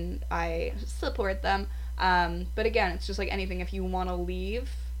 And I support them. But again, it's just like anything. If you want to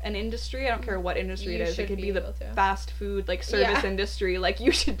leave an industry, I don't care what industry it is. It could be the fast food, like, service industry. Like,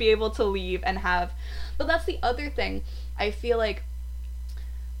 you should be able to leave and have. But that's the other thing. I feel like,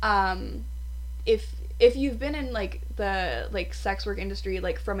 if you've been in, like, the, like, sex work industry,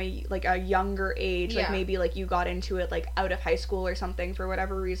 like, from a younger age, like, maybe, like, you got into it, like, out of high school or something for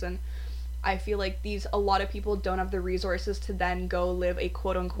whatever reason, I feel like a lot of people don't have the resources to then go live a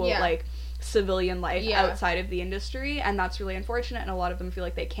quote-unquote, like, civilian life outside of the industry, and that's really unfortunate, and a lot of them feel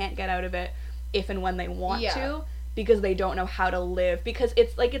like they can't get out of it if and when they want to, because they don't know how to live, because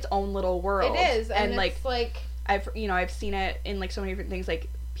it's, like, its own little world. It is, and like, it's, like... I've seen it in, like, so many different things, like,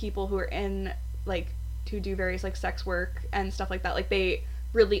 people who are in, like, who do various, like, sex work and stuff like that, like, they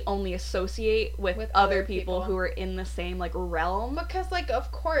really only associate with other people who are in the same, like, realm. Because, like,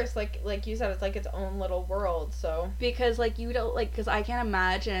 of course, like you said, it's, like, its own little world, so... Because, like, you don't, like, because I can't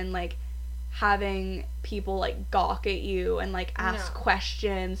imagine, like, having people, like, gawk at you and, like, ask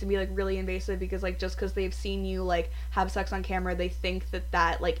questions and be, like, really invasive because, like, just because they've seen you, like, have sex on camera, they think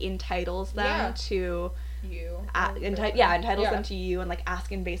that, like, entitles them to... you. Entitles them to you and, like,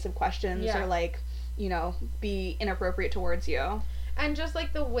 ask invasive questions or, like... you know, be inappropriate towards you. And just,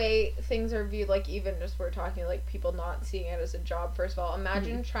 like, the way things are viewed, like, even just we're talking, like, people not seeing it as a job, first of all.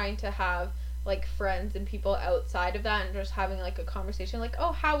 Imagine trying to have, like, friends and people outside of that and just having, like, a conversation, like,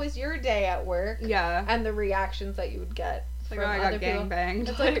 oh, how was your day at work? Yeah. And the reactions that you would get from other people. I got gangbanged.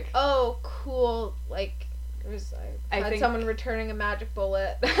 It's like, oh, cool, like... I had someone returning a magic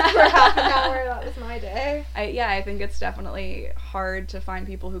bullet for half an hour. That was my day. I think it's definitely hard to find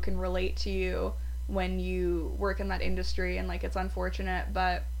people who can relate to you when you work in that industry, and, like, it's unfortunate,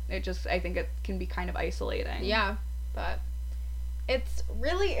 but I think it can be kind of isolating. Yeah, but it's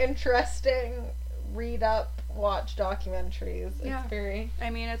really interesting. Read up, watch documentaries. It's very... I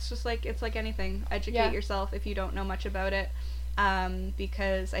mean, it's just, like, it's like anything. Educate yourself if you don't know much about it,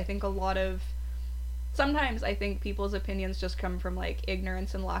 because I think a lot of sometimes I think people's opinions just come from, like,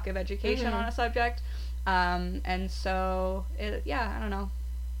 ignorance and lack of education on a subject. And so, I don't know.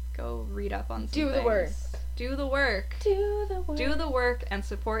 Go read up on some Do things. the work. Do the work. Do the work. Do the work and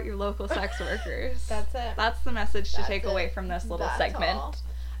support your local sex workers. That's it. That's the message to take away from this little segment. All.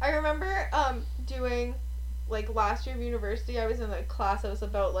 I remember doing, like, last year of university, I was in a class that was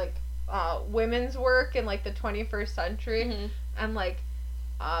about, like, women's work in, like, the 21st century. And, like,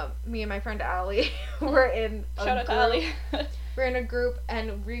 me and my friend Allie were in a Shout out group. to Allie. We're in a group,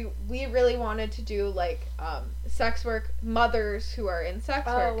 and we really wanted to do, like, sex work, mothers who are in sex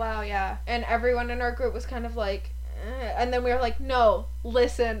work. Oh, wow, yeah. And everyone in our group was kind of like, and then we were like, no,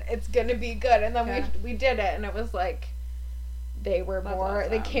 listen, it's gonna be good. And then we did it, and it was like, they were That's more,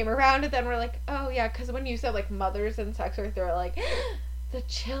 awesome. they came around, and then we're like, oh, yeah, because when you said, like, mothers in sex work, they were like, the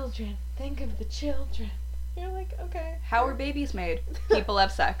children, think of the children. You're like, okay. How are babies made? People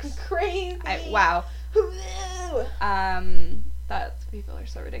have sex. Crazy. Wow. People are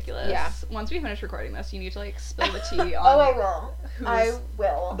so ridiculous. Yeah. Once we finish recording this, you need to, like, spill the tea on Oh, I will. who's I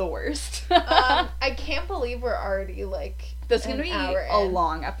will. the worst. I can't believe we're already, like, this is gonna be a in.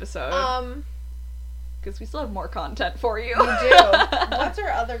 long episode. Because we still have more content for you. We do. What's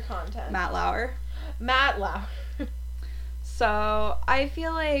our other content? Matt Lauer. So, I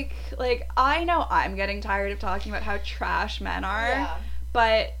feel like, I know I'm getting tired of talking about how trash men are. Yeah.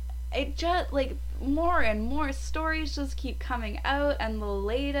 But it just, like, more and more stories just keep coming out, and the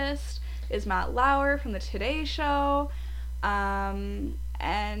latest is Matt Lauer from the Today Show. And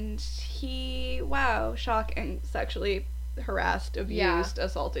he, shocking, sexually harassed, abused,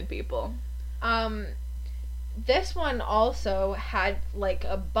 assaulted people. This one also had, like,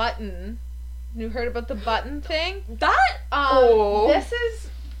 a button. You heard about the button thing?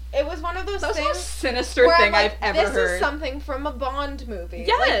 It was one of those things. That was the most sinister thing I've ever heard. This is something from a Bond movie.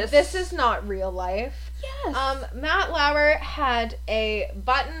 Yes. Like, this is not real life. Yes. Matt Lauer had a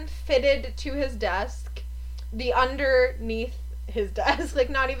button fitted to his desk, the underneath his desk, like,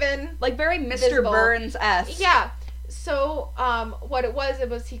 not even, like, very Mr. visible. Burns-esque. Yeah. So, what it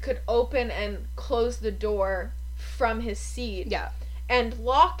was he could open and close the door from his seat. Yeah. And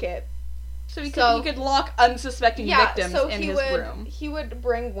lock it. So he could lock unsuspecting victims in his room. He would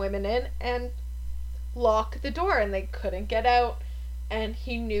bring women in and lock the door, and they couldn't get out. And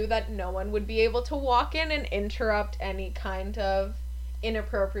he knew that no one would be able to walk in and interrupt any kind of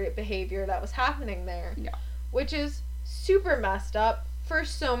inappropriate behavior that was happening there. Yeah. Which is super messed up for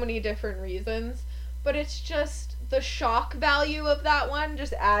so many different reasons. But it's just the shock value of that one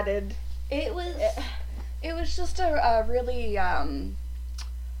just added. It was just a really, I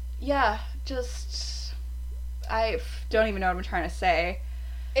don't even know what I'm trying to say.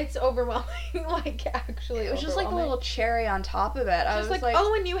 It's overwhelming, like, actually. It was just like a little cherry on top of it. I was like,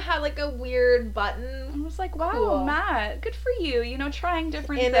 oh, and you had, like, a weird button. I was like, wow, cool. Matt, good for you. You know, trying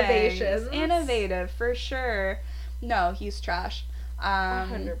different Innovations. things. Innovative, for sure. No, he's trash.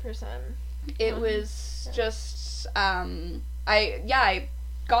 100%. It was just, I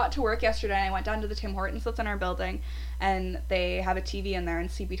got to work yesterday and I went down to the Tim Hortons that's in our building, and they have a TV in there, and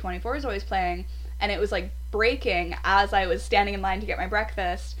CP24 is always playing, and it was, like, breaking as I was standing in line to get my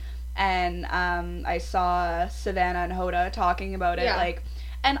breakfast, and I saw Savannah and Hoda talking about it, like,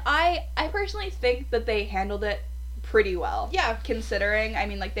 and I personally think that they handled it pretty well. Yeah. Considering, I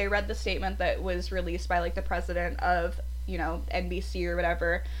mean, like, they read the statement that was released by, like, the president of, you know, NBC or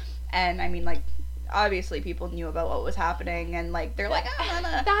whatever, and, I mean, like, obviously people knew about what was happening, and, like, they're like,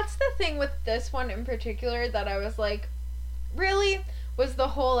 That's the thing with this one in particular that I was like, really? Was the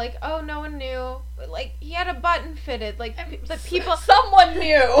whole, like, oh, no one knew. Like, he had a button fitted. Like, the people... Someone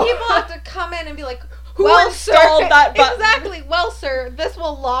knew! People have to come in and be like, who installed that button? Exactly. Well, sir, this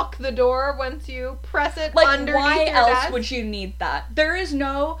will lock the door once you press it underneath your why desk. else would you need that? There is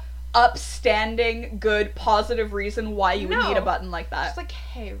no upstanding, good, positive reason why you would need a button like that. It's like,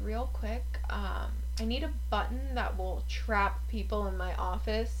 hey, real quick, I need a button that will trap people in my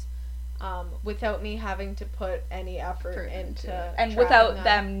office without me having to put any effort into and without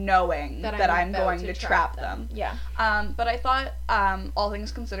them knowing that I'm going to trap them. Yeah. But I thought, all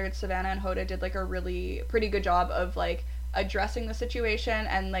things considered, Savannah and Hoda did, like, a really pretty good job of, like, addressing the situation,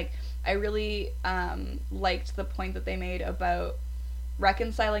 and, like, I really liked the point that they made about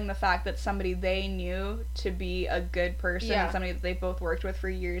reconciling the fact that somebody they knew to be a good person, and somebody that they both worked with for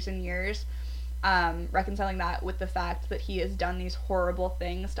years and years, reconciling that with the fact that he has done these horrible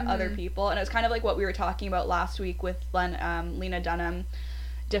things to other people. And it was kind of like what we were talking about last week with Lena Dunham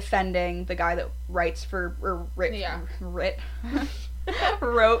defending the guy that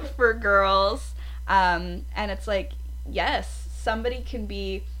wrote for girls. And it's like, yes, somebody can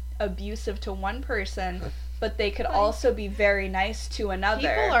be abusive to one person, but they could also be very nice to another.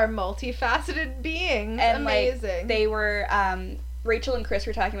 People are multifaceted beings. And amazing. Like, they were, Rachel and Chris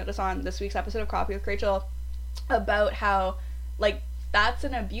were talking about this on this week's episode of Coffee with Rachel, about how, like, that's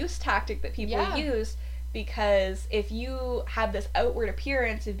an abuse tactic that people use, because if you have this outward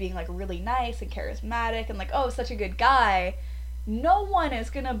appearance of being, like, really nice and charismatic and, like, oh, such a good guy, no one is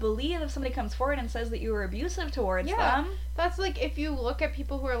gonna believe if somebody comes forward and says that you were abusive towards them. That's like, if you look at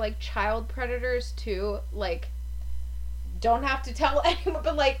people who are, like, child predators too, like, don't have to tell anyone,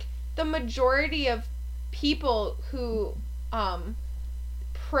 but, like, the majority of people who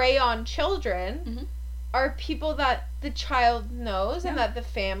prey on children are people that the child knows and that the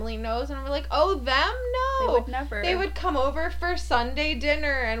family knows, and we're like, oh, them? No. They would never. They would come over for Sunday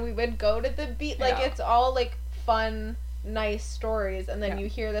dinner and we would go to the beach. Like, it's all, like, fun, nice stories, and then you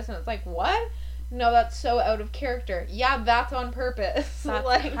hear this and it's like, what? No, that's so out of character. Yeah, that's on purpose. That's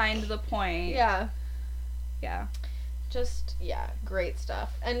like, kind of the point. Yeah. Yeah. Just, great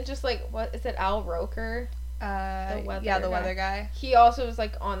stuff. And just, like, what is it, Al Roker? The weather guy. He also was,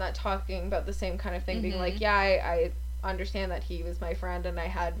 like, on that talking about the same kind of thing, being like, I understand that he was my friend and I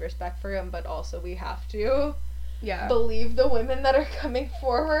had respect for him, but also we have to believe the women that are coming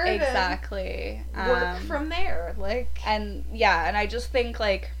forward. Exactly. And work from there. Like, and I just think,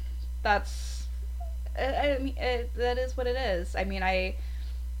 like, that's, I mean, that is what it is. I mean, I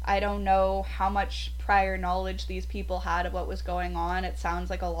don't know how much prior knowledge these people had of what was going on. It sounds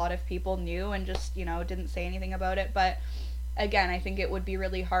like a lot of people knew and just, didn't say anything about it. But again, I think it would be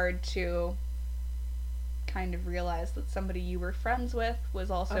really hard to kind of realize that somebody you were friends with was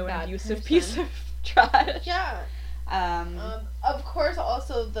also an abusive piece of trash. Yeah. Of course,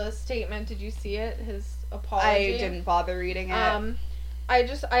 also the statement, did you see it? His apology? I didn't bother reading it.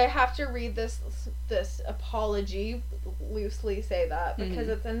 I have to read this apology, loosely say that, because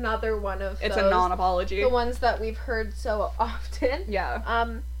it's another one of It's a non-apology. The ones that we've heard so often. Yeah.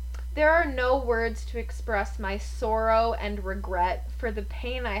 There are no words to express my sorrow and regret for the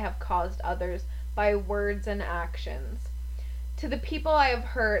pain I have caused others by words and actions. To the people I have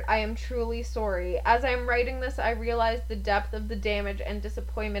hurt, I am truly sorry. As I am writing this, I realize the depth of the damage and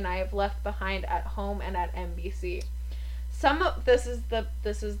disappointment I have left behind at home and at NBC. This is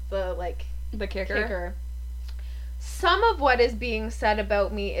the like the kicker. Some of what is being said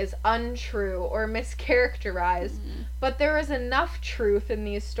about me is untrue or mischaracterized, but there is enough truth in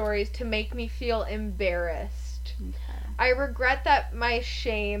these stories to make me feel embarrassed. Okay. I regret that my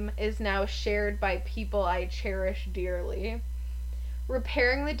shame is now shared by people I cherish dearly.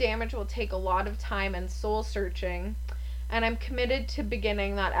 Repairing the damage will take a lot of time and soul searching, and I'm committed to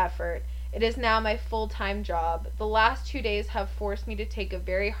beginning that effort. It is now my full-time job. The last 2 days have forced me to take a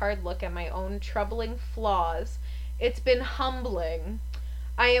very hard look at my own troubling flaws. It's been humbling.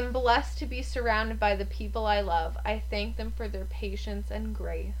 I am blessed to be surrounded by the people I love. I thank them for their patience and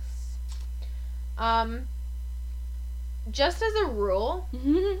grace. Just as a rule,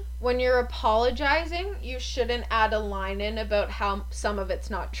 when you're apologizing, you shouldn't add a line in about how some of it's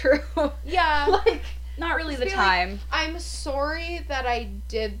not true. Yeah. Like, not really the time. Like, I'm sorry that I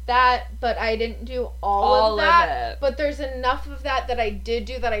did that, but I didn't do all of that. But there's enough of that I did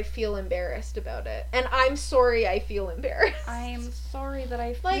do that I feel embarrassed about it. And I'm sorry I feel embarrassed. I'm sorry that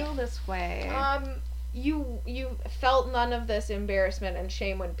I feel this way. You felt none of this embarrassment and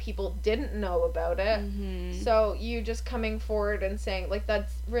shame when people didn't know about it. So you just coming forward and saying, like, that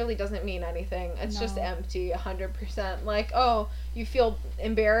really doesn't mean anything. It's just empty, 100%. Like, oh, you feel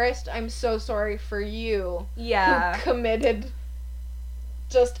embarrassed? I'm so sorry for you. Yeah. Who committed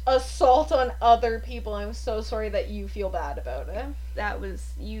just assault on other people. I'm so sorry that you feel bad about it.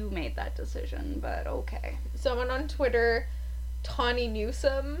 You made that decision, but okay. Someone on Twitter, Tawny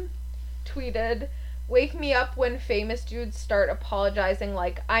Newsome, tweeted, "Wake me up when famous dudes start apologizing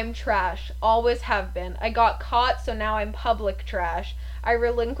like, I'm trash, always have been. I got caught, so now I'm public trash. I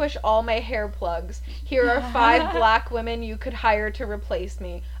relinquish all my hair plugs. Here are 5 black women you could hire to replace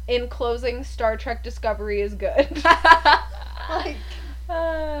me. In closing, Star Trek Discovery is good." Like,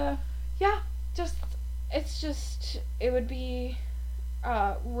 it would be,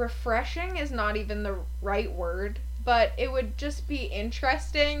 refreshing is not even the right word, but it would just be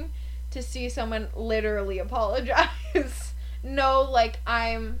interesting to see someone literally apologize. No, like,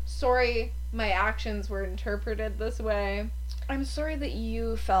 I'm sorry my actions were interpreted this way. I'm sorry that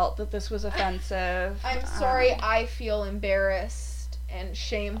you felt that this was offensive. I'm sorry I feel embarrassed and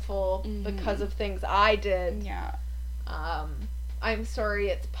shameful because of things I did. Yeah. I'm sorry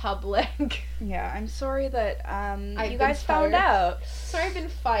it's public. Yeah, I'm sorry that you guys found out. Sorry I've been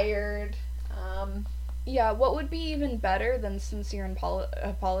fired. Yeah, what would be even better than sincere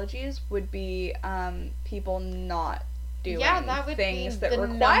apologies would be people not doing that would things be that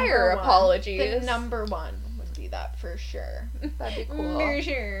require apologies. The number one would be that for sure. That'd be cool. For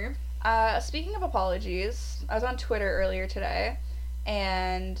sure. Speaking of apologies, I was on Twitter earlier today,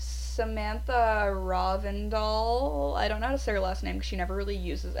 and Samantha Ravindal, I don't know how to say her last name because she never really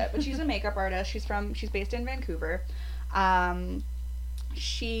uses it, but she's a makeup artist. She's based in Vancouver. Brahms.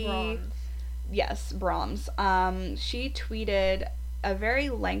 Yes, Brahms. She tweeted a very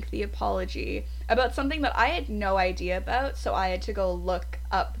lengthy apology about something that I had no idea about, so I had to go look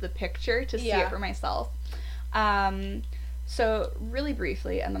up the picture to see it for myself. So, really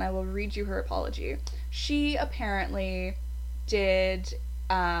briefly, and then I will read you her apology. She apparently did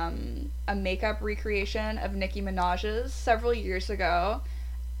a makeup recreation of Nicki Minaj's several years ago,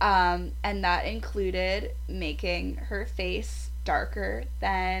 and that included making her face darker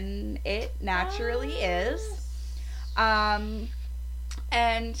than it naturally is.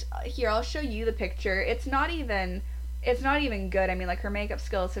 And here, I'll show you the picture. It's not even good. I mean, like, her makeup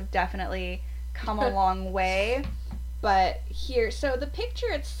skills have definitely come a long way. But here, so the picture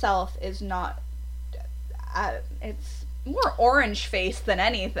itself is not, it's more orange face than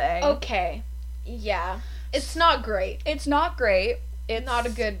anything. Okay. Yeah. It's not great. It's not great. It's not a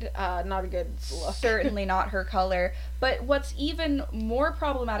good look. Certainly not her color. But what's even more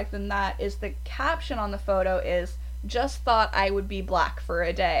problematic than that is the caption on the photo is, "Just thought I would be black for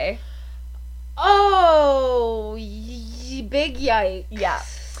a day." Oh, big yikes. Yeah.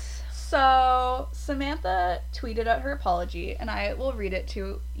 So, Samantha tweeted out her apology, and I will read it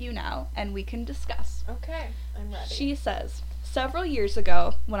to you now, and we can discuss. Okay, I'm ready. She says, "Several years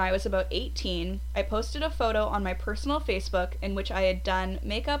ago, when I was about 18, I posted a photo on my personal Facebook in which I had done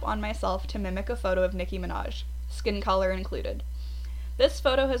makeup on myself to mimic a photo of Nicki Minaj, skin color included. This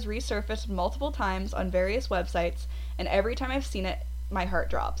photo has resurfaced multiple times on various websites, and every time I've seen it, my heart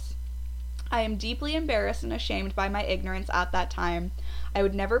drops. I am deeply embarrassed and ashamed by my ignorance at that time. I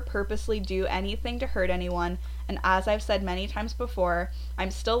would never purposely do anything to hurt anyone, and as I've said many times before,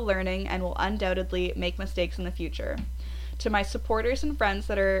 I'm still learning and will undoubtedly make mistakes in the future. To my supporters and friends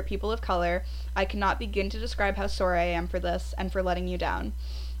that are people of color, I cannot begin to describe how sorry I am for this and for letting you down.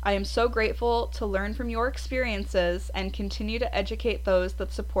 I am so grateful to learn from your experiences and continue to educate those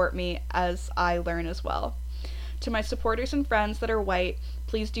that support me as I learn as well. To my supporters and friends that are white,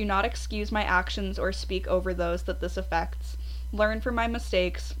 please do not excuse my actions or speak over those that this affects. Learn from my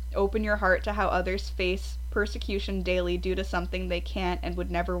mistakes, open your heart to how others face persecution daily due to something they can't and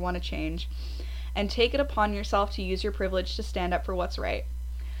would never want to change, and take it upon yourself to use your privilege to stand up for what's right.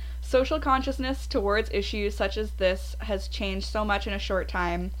 Social consciousness towards issues such as this has changed so much in a short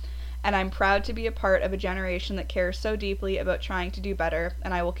time, and I'm proud to be a part of a generation that cares so deeply about trying to do better,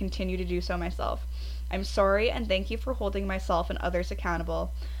 and I will continue to do so myself. I'm sorry, and thank you for holding myself and others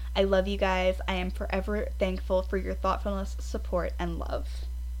accountable. I love you guys. I am forever thankful for your thoughtfulness, support, and love."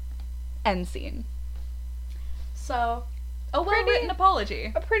 End scene. So, a well-written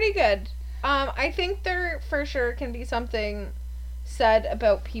apology. Pretty good. I think there for sure can be something said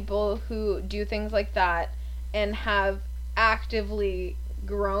about people who do things like that and have actively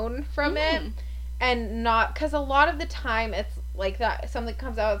grown from it, and not, because a lot of the time it's like that, something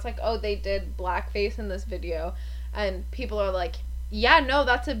comes out, it's like, oh, they did blackface in this video, and people are like, yeah, no,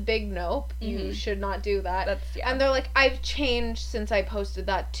 that's a big nope. You should not do that. And they're like, I've changed since I posted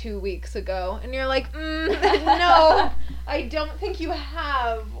that 2 weeks ago. And you're like, no, I don't think you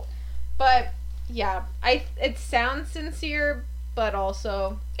have. But, yeah, it sounds sincere, but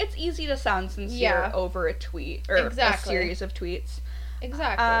also... It's easy to sound sincere over a tweet, or a series of tweets.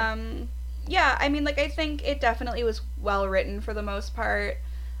 Exactly. Yeah, I mean, like, I think it definitely was well written for the most part.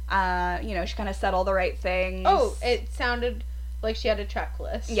 She kind of said all the right things. Oh, it sounded... like she had a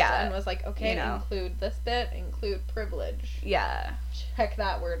checklist. Yeah. And was like, okay, include this bit, include privilege. Yeah. Check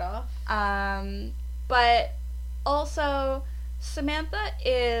that word off. But also, Samantha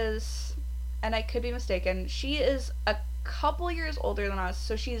is, and I could be mistaken, she is a couple years older than us,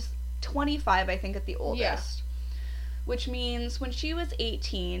 so she's 25, I think, at the oldest. Yeah. Which means when she was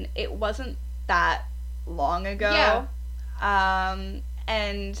 18, it wasn't that long ago. Yeah.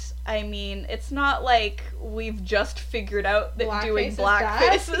 And, I mean, it's not like we've just figured out that doing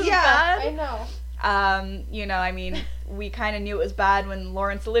blackface is bad. I know. I mean, we kind of knew it was bad when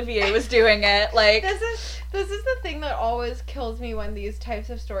Laurence Olivier was doing it. Like, this is the thing that always kills me when these types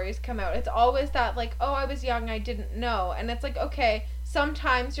of stories come out. It's always that, like, oh, I was young, I didn't know. And it's like, okay,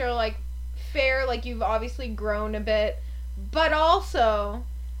 sometimes you're, like, fair, like, you've obviously grown a bit. But also,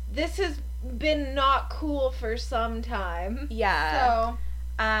 this has been not cool for some time. Yeah. So...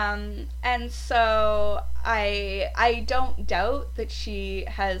 And so I don't doubt that she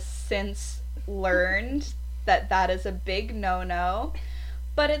has since learned that is a big no-no,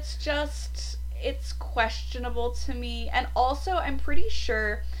 but it's questionable to me. And also, I'm pretty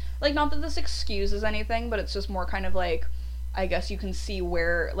sure, like, not that this excuses anything, but it's just more kind of like, I guess you can see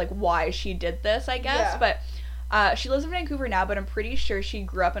where, like, why she did this, I guess. Yeah. But she lives in Vancouver now, but I'm pretty sure she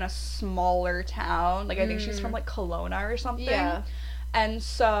grew up in a smaller town. Like, I think she's from, like, Kelowna or something. Yeah. And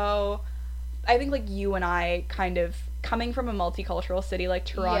so I think, like, you and I kind of, coming from a multicultural city like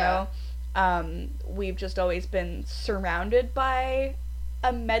Toronto, we've just always been surrounded by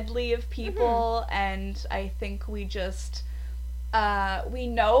a medley of people, and I think we just, we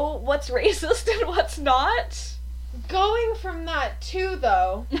know what's racist and what's not. Going from that, too,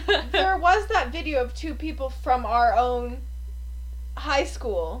 though, there was that video of two people from our own high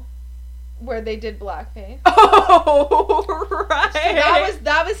school where they did blackface. Oh, right. So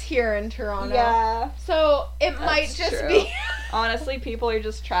that was here in Toronto. Yeah. So it might just be. Honestly, people are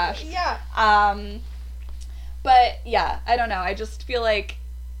just trash. Yeah. But yeah, I don't know. I just feel like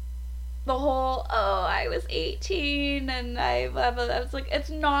the whole, I was 18 and I was like, it's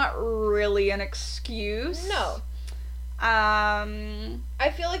not really an excuse. No.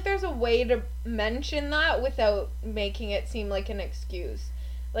 I feel like there's a way to mention that without making it seem like an excuse.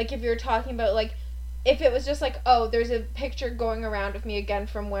 Like, if you're talking about, like, if it was just like, oh, there's a picture going around of me again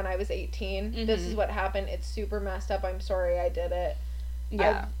from when I was 18. This is what happened. It's super messed up. I'm sorry I did it.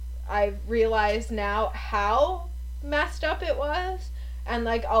 Yeah. I've realized now how messed up it was. And,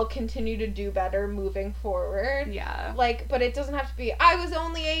 like, I'll continue to do better moving forward. Yeah. Like, but it doesn't have to be, I was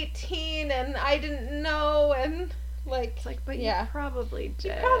only 18 and I didn't know and... Like, it's like, but you probably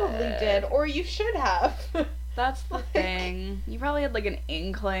did. You probably did, or you should have. That's the thing. You probably had, like, an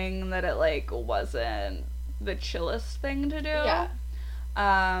inkling that it, like, wasn't the chillest thing to do. Yeah.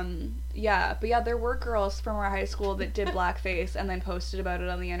 Yeah, but yeah, there were girls from our high school that did blackface and then posted about it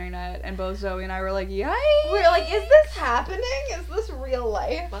on the internet, and both Zoe and I were like, yikes! We were like, is this happening? Is this real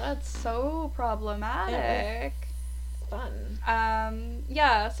life? That's so problematic. It's fun.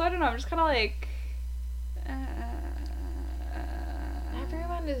 Yeah, so I don't know, I'm just kind of like...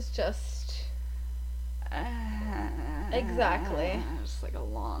 Everyone is just... exactly. Just like a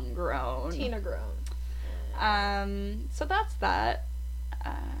long groan. Tina groan. So that's that.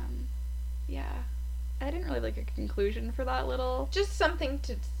 Yeah. I didn't really like a conclusion for that little... Just something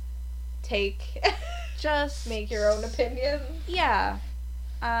to take. Just... make your own opinion. Yeah.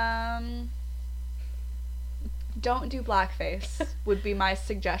 Don't do blackface would be my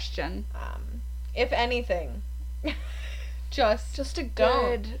suggestion. If anything, just a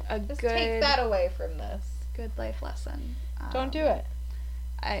good, don't. Take that away from this. Good life lesson. Don't do it.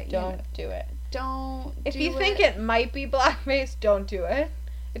 Don't do it. If you think it might be blackface, don't do it.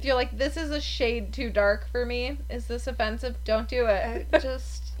 If you're like, this is a shade too dark for me, is this offensive? Don't do it.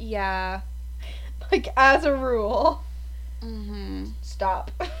 Yeah. Like, as a rule.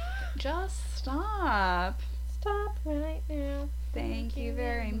 Stop. Just stop. Stop right now. Thank you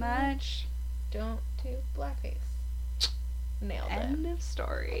very much. Don't do blackface. Nailed it. End of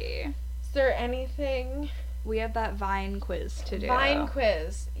story. Is there anything? We have that Vine quiz to do. Vine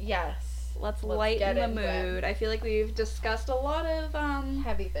quiz, yes. Let's lighten the mood. I feel like we've discussed a lot of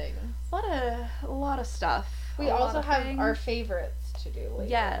heavy things. A lot of stuff. We also have our favorites to do later.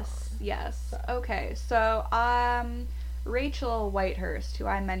 Yes. So. Okay, so Rachel Whitehurst, who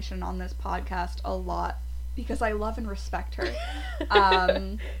I mention on this podcast a lot because I love and respect her.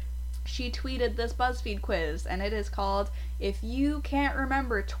 She tweeted this BuzzFeed quiz, and it is called, "If you can't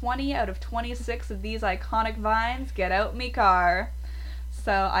remember 20 out of 26 of these iconic vines, get out me car."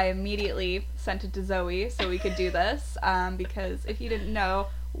 So I immediately sent it to Zoe so we could do this, because if you didn't know,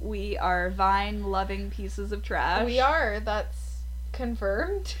 we are Vine-loving pieces of trash. We are. That's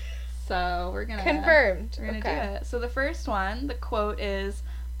confirmed. So we're gonna... Confirmed. We're gonna do it. So the first one, the quote is,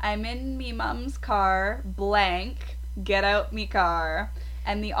 "I'm in me mum's car, blank, get out me car."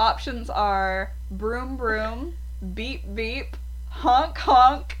 And the options are broom broom, beep beep, honk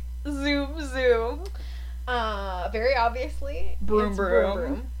honk, zoom zoom. Very obviously, broom it's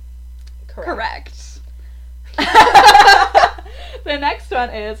broom. Correct. The next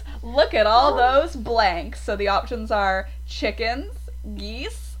one is, look at all those blanks. So the options are chickens,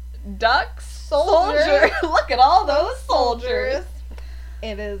 geese, ducks, soldier. Look at all those soldiers.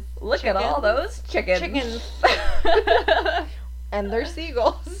 It is look chickens. At all those chickens. And they're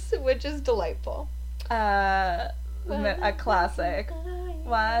seagulls, which is delightful. A classic.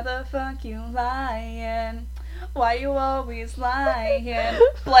 Why the fuck you lying? Why you always lying?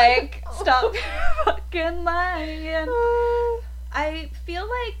 Blank, stop fucking lying. I feel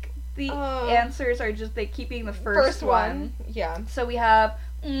like the answers are just, they keep being the first one. Yeah. So we have,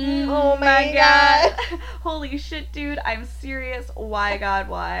 oh my god. Holy shit, dude, I'm serious. Why, God,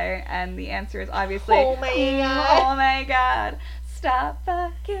 why? And the answer is obviously, oh my god. Oh my god. Stop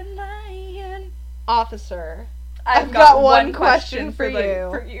fucking lying. Officer, I've got one question for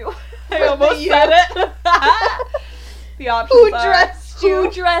you. I almost said it. The options Who dressed you?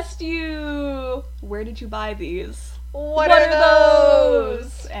 Who dressed you? Where did you buy these? What are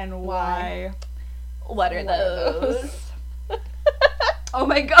those? And why? What are those? Oh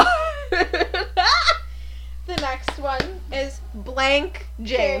my god. The next one is blank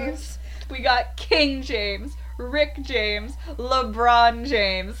James. We got King James, Rick James, LeBron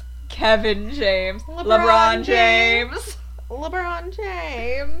James, Kevin James, LeBron James. LeBron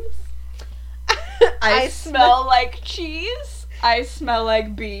James. I smell like cheese. I smell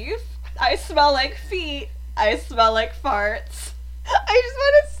like beef. I smell like feet. I smell like farts. I just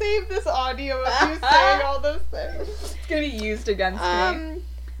want to save this audio of you saying all those things. It's gonna be used against me.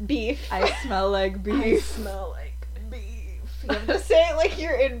 Beef. I smell like beef. I smell like beef. You have to say it like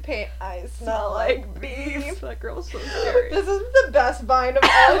you're in pain. I smell like beef. That girl's so scary. This is the best vine of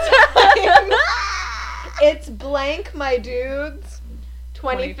all time. It's blank, my dudes.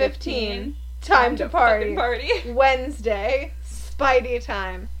 2015. Time to party. Wednesday. Spidey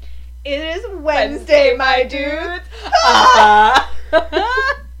time. It is Wednesday, my dudes.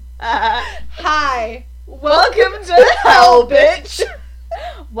 Hi. Welcome to hell, bitch.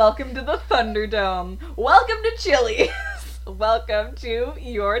 Welcome to the Thunderdome. Welcome to Chili's. Welcome to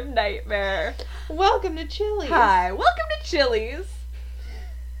your nightmare. Welcome to Chili's. Hi. Welcome to Chili's.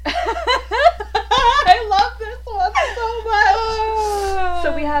 I love this one so much.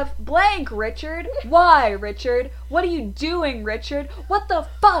 So we have blank Richard. Why, Richard? What are you doing, Richard? What the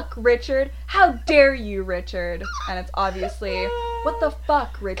fuck, Richard? How dare you, Richard? And it's obviously, what the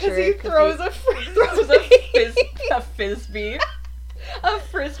fuck, Richard? Because he throws a frisbee. A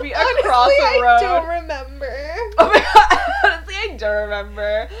frisbee Honestly, across the road. I don't remember. Oh my god, honestly, I don't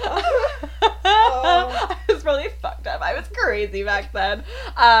remember. I was probably fucked up. I was crazy back then.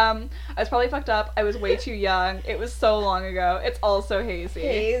 I was probably fucked up. I was way too young. It was so long ago. It's all so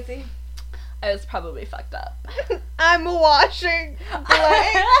hazy. I was probably fucked up. I'm washing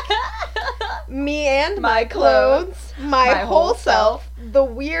blank. Me and my clothes. My whole self. The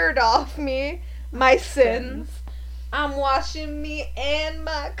weird off me. My sins. I'm washing me and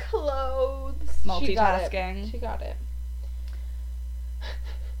my clothes. Multitasking. She got it.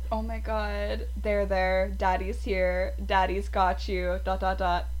 Oh my god. They're there. Daddy's here. Daddy's got you. ...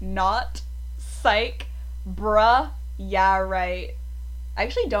 Not. Psych. Bruh. Yeah, right. I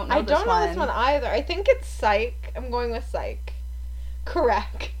actually don't know this one. I don't know this one either. I think it's Psych. I'm going with Psych.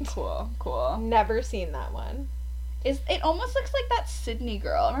 Correct. Cool. Never seen that one. It almost looks like that Sydney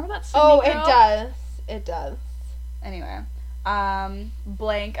girl. Remember that Sydney girl? Oh, it does. Anyway,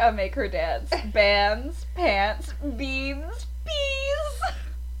 blank, make her dance. Bands, pants, beans, bees.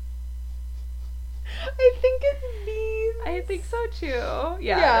 I think it's beans. I think so too.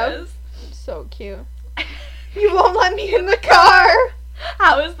 Yeah, it is. So cute. You won't let me in the car.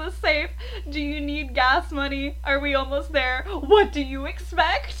 How is this safe? Do you need gas money? Are we almost there? What do you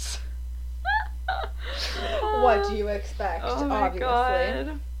expect? What do you expect? Oh my obviously.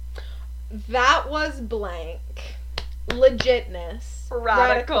 god. That was blank. Legitness.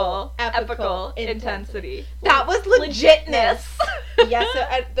 Radical. Epical. Intensity. That was legitness. Yes, so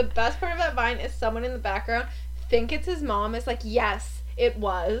the best part of that vine is someone in the background think it's his mom. It's like, yes, it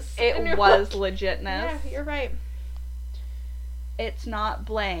was. It was legitness. Yeah, you're right. It's not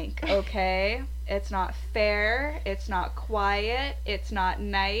blank, okay? It's not fair. It's not quiet. It's not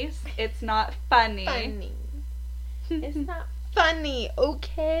nice. It's not funny. It's not funny,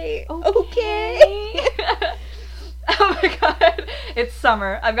 okay? Okay. Oh my god. It's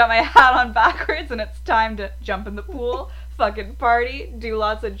summer. I've got my hat on backwards and it's time to jump in the pool, fucking party, do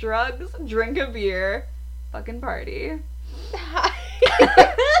lots of drugs, drink a beer, fucking party.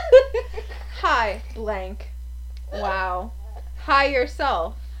 Hi, blank. Wow. Hi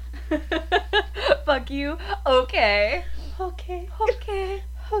yourself. Fuck you. Okay.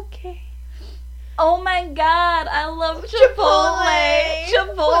 Oh my god, I love Chipotle.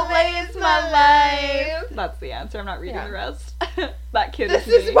 Chipotle is my life. That's the answer. I'm not reading the rest. That kid is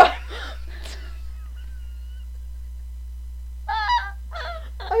me. This is why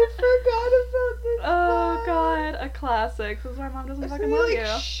I forgot about this. Oh god, a classic. This is why mom doesn't fucking love you.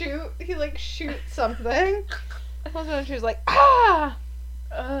 He shoots something. That's when she was like, ah!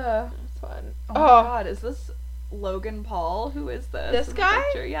 That's fun. Oh my god, is this Logan Paul? Who is this? This guy?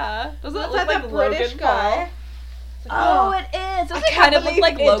 Yeah. Doesn't it look like a British Logan guy? Paul? Oh, it Does it kind of look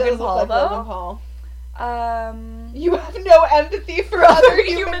like Logan Paul, though? Logan Paul. You have no empathy for other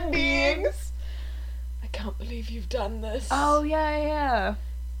human beings. I can't believe you've done this. Oh, yeah.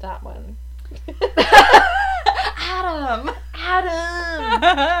 That one.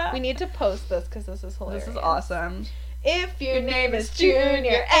 Adam! We need to post this because this is hilarious. This is awesome. If your name is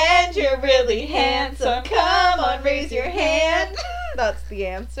Junior and you're really handsome, come on, raise your hand. That's the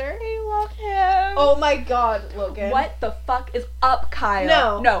answer. I love him. Oh my god, Logan. What the fuck is up,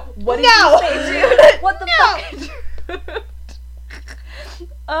 Kyle? No. What did you say, dude? What the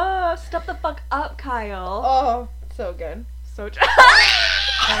fuck? Step the fuck up, Kyle. Oh, so good. So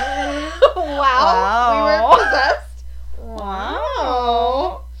wow. We were possessed.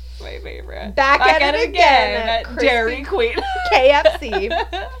 Wow. My favorite. Back at it again at Dairy Queen. KFC.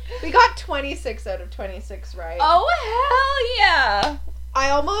 We got 26 out of 26 right. Oh, hell yeah. I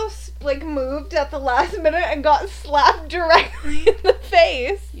almost, moved at the last minute and got slapped directly in the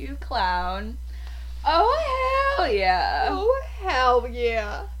face. You clown. Oh, hell yeah. Oh, hell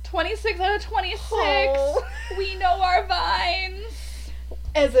yeah. 26 out of 26. Oh. We know our vines.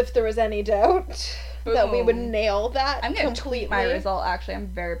 As if there was any doubt that we would nail that. I'm going to tweet my result, actually. I'm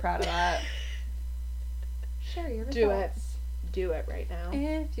very proud of that. Share your results. Do it right now.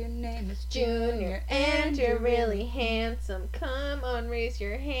 If your name is Junior and you're really handsome, come on, raise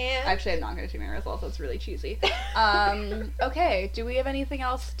your hand. Actually, I'm not going to tweet my results. That's really cheesy. Okay, do we have anything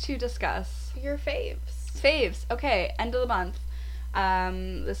else to discuss? Your faves. Faves. Okay, end of the month.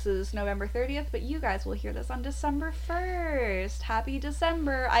 This is November 30th, but you guys will hear this on December 1st. Happy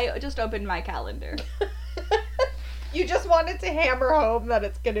December. I just opened my calendar. You just wanted to hammer home that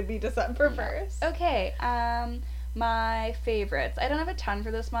it's going to be December 1st. Okay, my favorites. I don't have a ton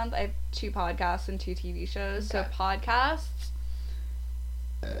for this month. I have 2 podcasts and 2 TV shows. Okay. So podcasts.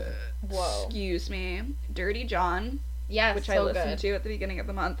 Whoa. Excuse me. Dirty John. Yes, which I listened to at the beginning of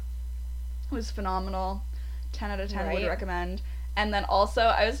the month. It was phenomenal. 10 out of 10 would recommend. And then also,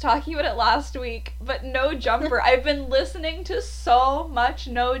 I was talking about it last week, but No Jumper. I've been listening to so much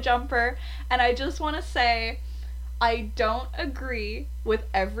No Jumper, and I just want to say, I don't agree with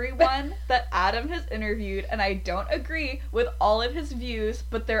everyone that Adam has interviewed, and I don't agree with all of his views,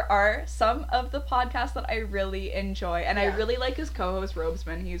 but there are some of the podcasts that I really enjoy, and I really like his co-host,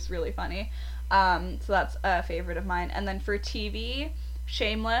 Robesman. He's really funny. So that's a favorite of mine. And then for TV,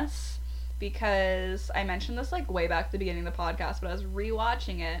 Shameless, because I mentioned this, way back at the beginning of the podcast, but I was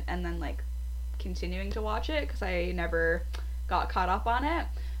rewatching it, and then, continuing to watch it, because I never got caught up on it.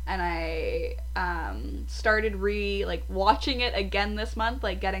 And I started watching it again this month,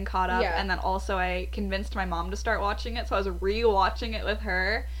 getting caught up. Yeah. And then also I convinced my mom to start watching it, so I was re-watching it with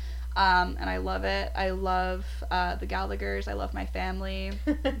her. And I love it. I love the Gallaghers. I love my family.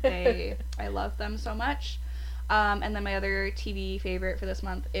 I love them so much. And then my other TV favorite for this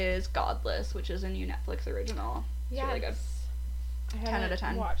month is Godless, which is a new Netflix original. It's really good. I haven't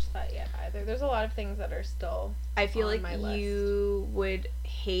 10 watched that yet either. There's a lot of things that are still I feel on my list. You would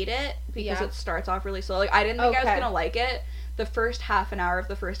hate it because it starts off really slow. I didn't think I was going to like it. The first half an hour of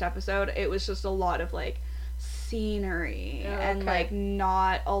the first episode, it was just a lot of, scenery and,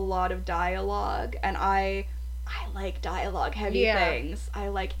 not a lot of dialogue. And I like dialogue-heavy things. I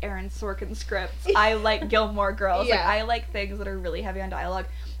like Aaron Sorkin scripts. I like Gilmore Girls. Yeah. I like things that are really heavy on dialogue.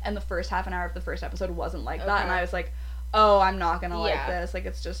 And the first half an hour of the first episode wasn't like that. And I was like, oh, I'm not gonna like this.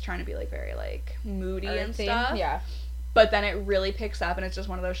 It's just trying to be, very, moody and stuff. Yeah. But then it really picks up, and it's just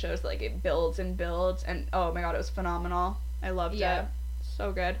one of those shows that, it builds and builds, and, oh my god, it was phenomenal. I loved it.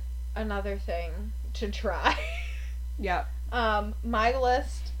 So good. Another thing to try. Yeah. My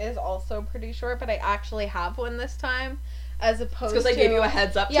list is also pretty short, but I actually have one this time, as opposed to... because I gave you a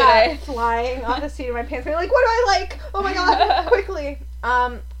heads up today. Flying off the seat of my pants, being like, what do I like? Oh my god, quickly.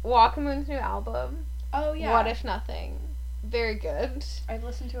 Walk Moon's new album. Oh, yeah. What If Nothing. Very good. I've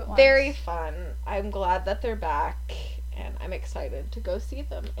listened to it once. Very fun. I'm glad that they're back, and I'm excited to go see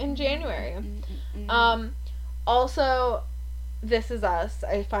them in January. Also, This Is Us.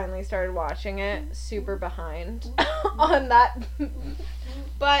 I finally started watching it. Super behind on that.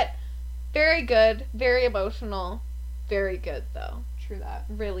 But very good. Very emotional. Very good, though. True that.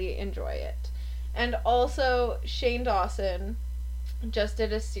 Really enjoy it. And also, Shane Dawson just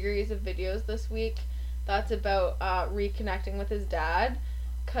did a series of videos this week that's about reconnecting with his dad,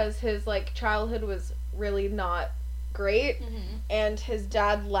 because his childhood was really not great, and his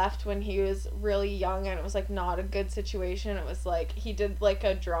dad left when he was really young, and it was not a good situation. It was he did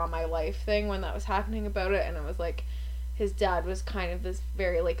a Draw My Life thing when that was happening about it, and it was his dad was kind of this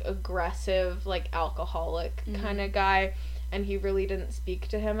very aggressive alcoholic kind of guy, and he really didn't speak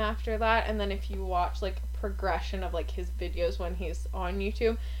to him after that. And then if you watch, like, progression of, like, his videos when he's on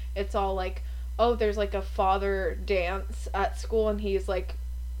YouTube, it's all like, oh, there's, like, a father dance at school, and he's, like,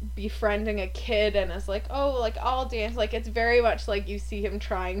 befriending a kid, and is like, oh, like, I'll dance. Like, it's very much like you see him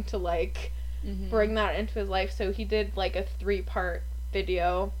trying to, like, bring that into his life. So he did, like, a 3-part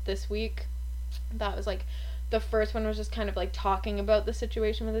video this week. That was, like, the first one was just kind of, like, talking about the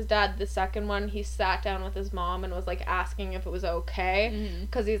situation with his dad. The second one, he sat down with his mom and was, like, asking if it was okay.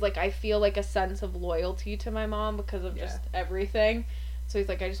 Because he's like, I feel, like, a sense of loyalty to my mom because of just everything. So he's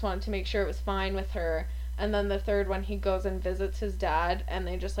like, I just wanted to make sure it was fine with her. And then the third one, he goes and visits his dad, and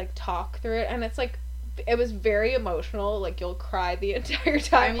they just, like, talk through it. And it's, like, it was very emotional. Like, you'll cry the entire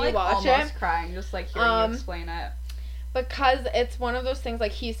time you watch it. I'm almost crying just, like, hearing you explain it. Because it's one of those things,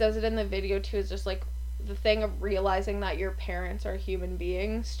 like, he says it in the video, too, is just, like, the thing of realizing that your parents are human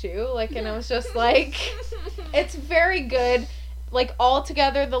beings, too. Like, and it was just, like, it's very good. Like,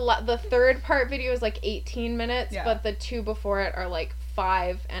 altogether, the third part video is, like, 18 minutes, but the 2 before it are, like,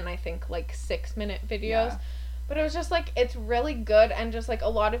 5 and I think, like, 6-minute videos. Yeah. But it was just, like, it's really good, and just, like, a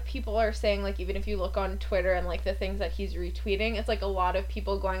lot of people are saying, like, even if you look on Twitter and, like, the things that he's retweeting, it's, like, a lot of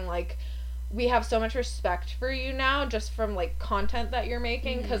people going, like, we have so much respect for you now, just from, like, content that you're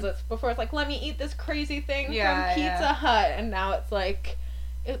making, because it's, before it's, like, let me eat this crazy thing from Pizza Hut, and now it's, like,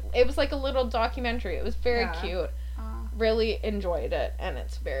 it was, like, a little documentary. It was very cute. Really enjoyed it, and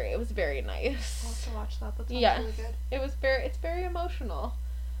it was very nice. I'll have to watch that. That sounds really good. It's very emotional.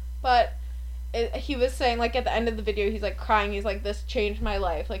 But he was saying, like, at the end of the video, he's, like, crying. He's like, this changed my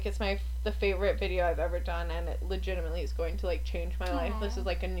life. Like, it's the favorite video I've ever done, and it legitimately is going to, like, change my life. This is,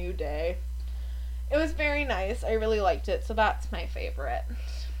 like, a new day. It was very nice. I really liked it, so that's my favorite.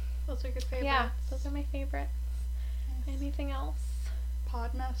 Those are good favorites. Yeah, those are my favorites. Nice. Anything else?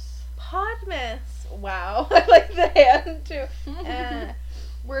 Podmas. Wow. I like the hand, too.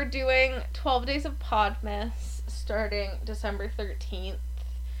 We're doing 12 days of Podmas starting December 13th.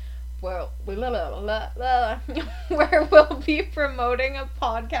 Well, where we'll be promoting a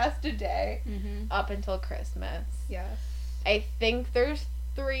podcast a day up until Christmas. Yes. I think there's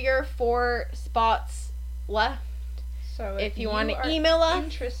 3 or 4 spots left. So if you want to email us,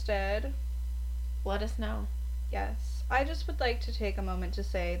 interested, let us know. Yes. I just would like to take a moment to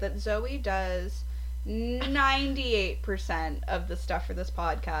say that Zoe does 98% of the stuff for this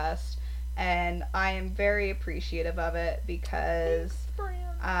podcast, and I am very appreciative of it because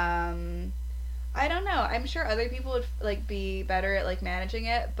I don't know, I'm sure other people would, like, be better at, like, managing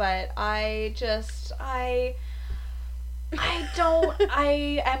it, but I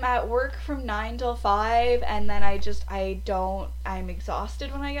am at work from 9 till 5, and then I'm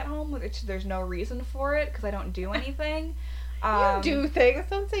exhausted when I get home, which there's no reason for it, because I don't do anything. You do things.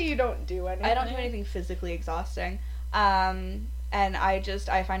 Don't say you don't do anything. I don't do anything physically exhausting. And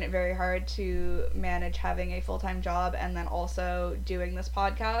I find it very hard to manage having a full-time job and then also doing this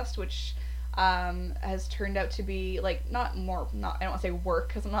podcast, which has turned out to be, like, I don't want to say work,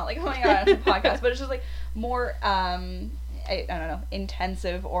 because I'm not, like, going on a podcast, but it's just, like, more, I don't know,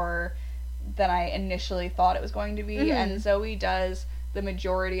 intensive or than I initially thought it was going to be, and Zoe does the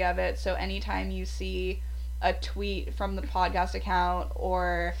majority of it, so anytime you see a tweet from the podcast account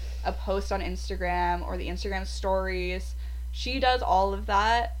or a post on Instagram or the Instagram stories, she does all of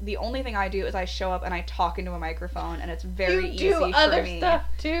that. The only thing I do is I show up and I talk into a microphone, and it's very easy for me. You do other stuff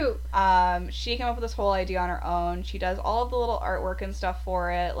too. She came up with this whole idea on her own. She does all of the little artwork and stuff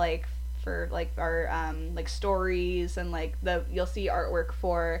for it, like for, like, our like stories, and, like, you'll see artwork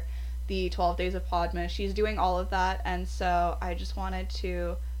for the 12 Days of Podmas. She's doing all of that, and so I just wanted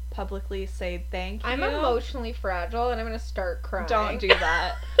to publicly say thank you. I'm emotionally fragile, and I'm gonna start crying. Don't do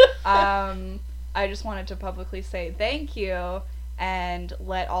that. I just wanted to publicly say thank you and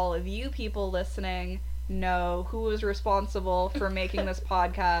let all of you people listening know who was responsible for making this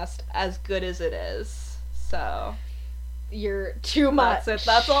podcast as good as it is. So, you're too much. That's it.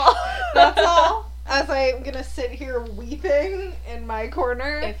 That's all. That's all. As I'm gonna sit here weeping in my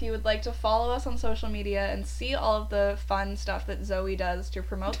corner. If you would like to follow us on social media and see all of the fun stuff that Zoe does to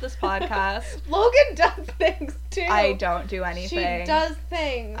promote this podcast. Logan does things too. I don't do anything. She does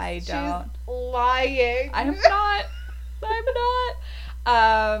things. I don't. She's lying. I'm not.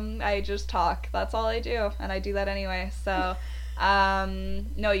 I just talk. That's all I do. And I do that anyway. So,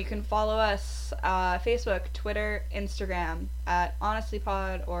 no, you can follow us, Facebook, Twitter, Instagram, at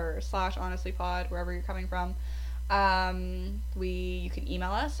honestlypod or /honestlypod, wherever you're coming from. You can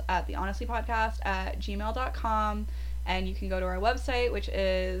email us at thehonestlypodcast@gmail.com, And you can go to our website, which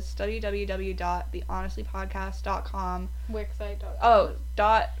is www.thehonestlypodcast.com. Wixsite.com. Oh,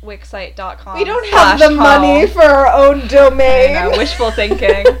 .wixsite.com. We don't have the money for our own domain. I know, wishful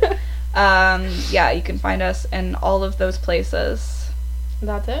thinking. Yeah, you can find us in all of those places.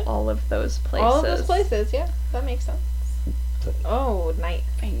 That's it? All of those places. All of those places, yeah. That makes sense. Oh, nice.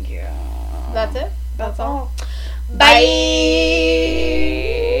 Thank you. That's it? That's all. Bye!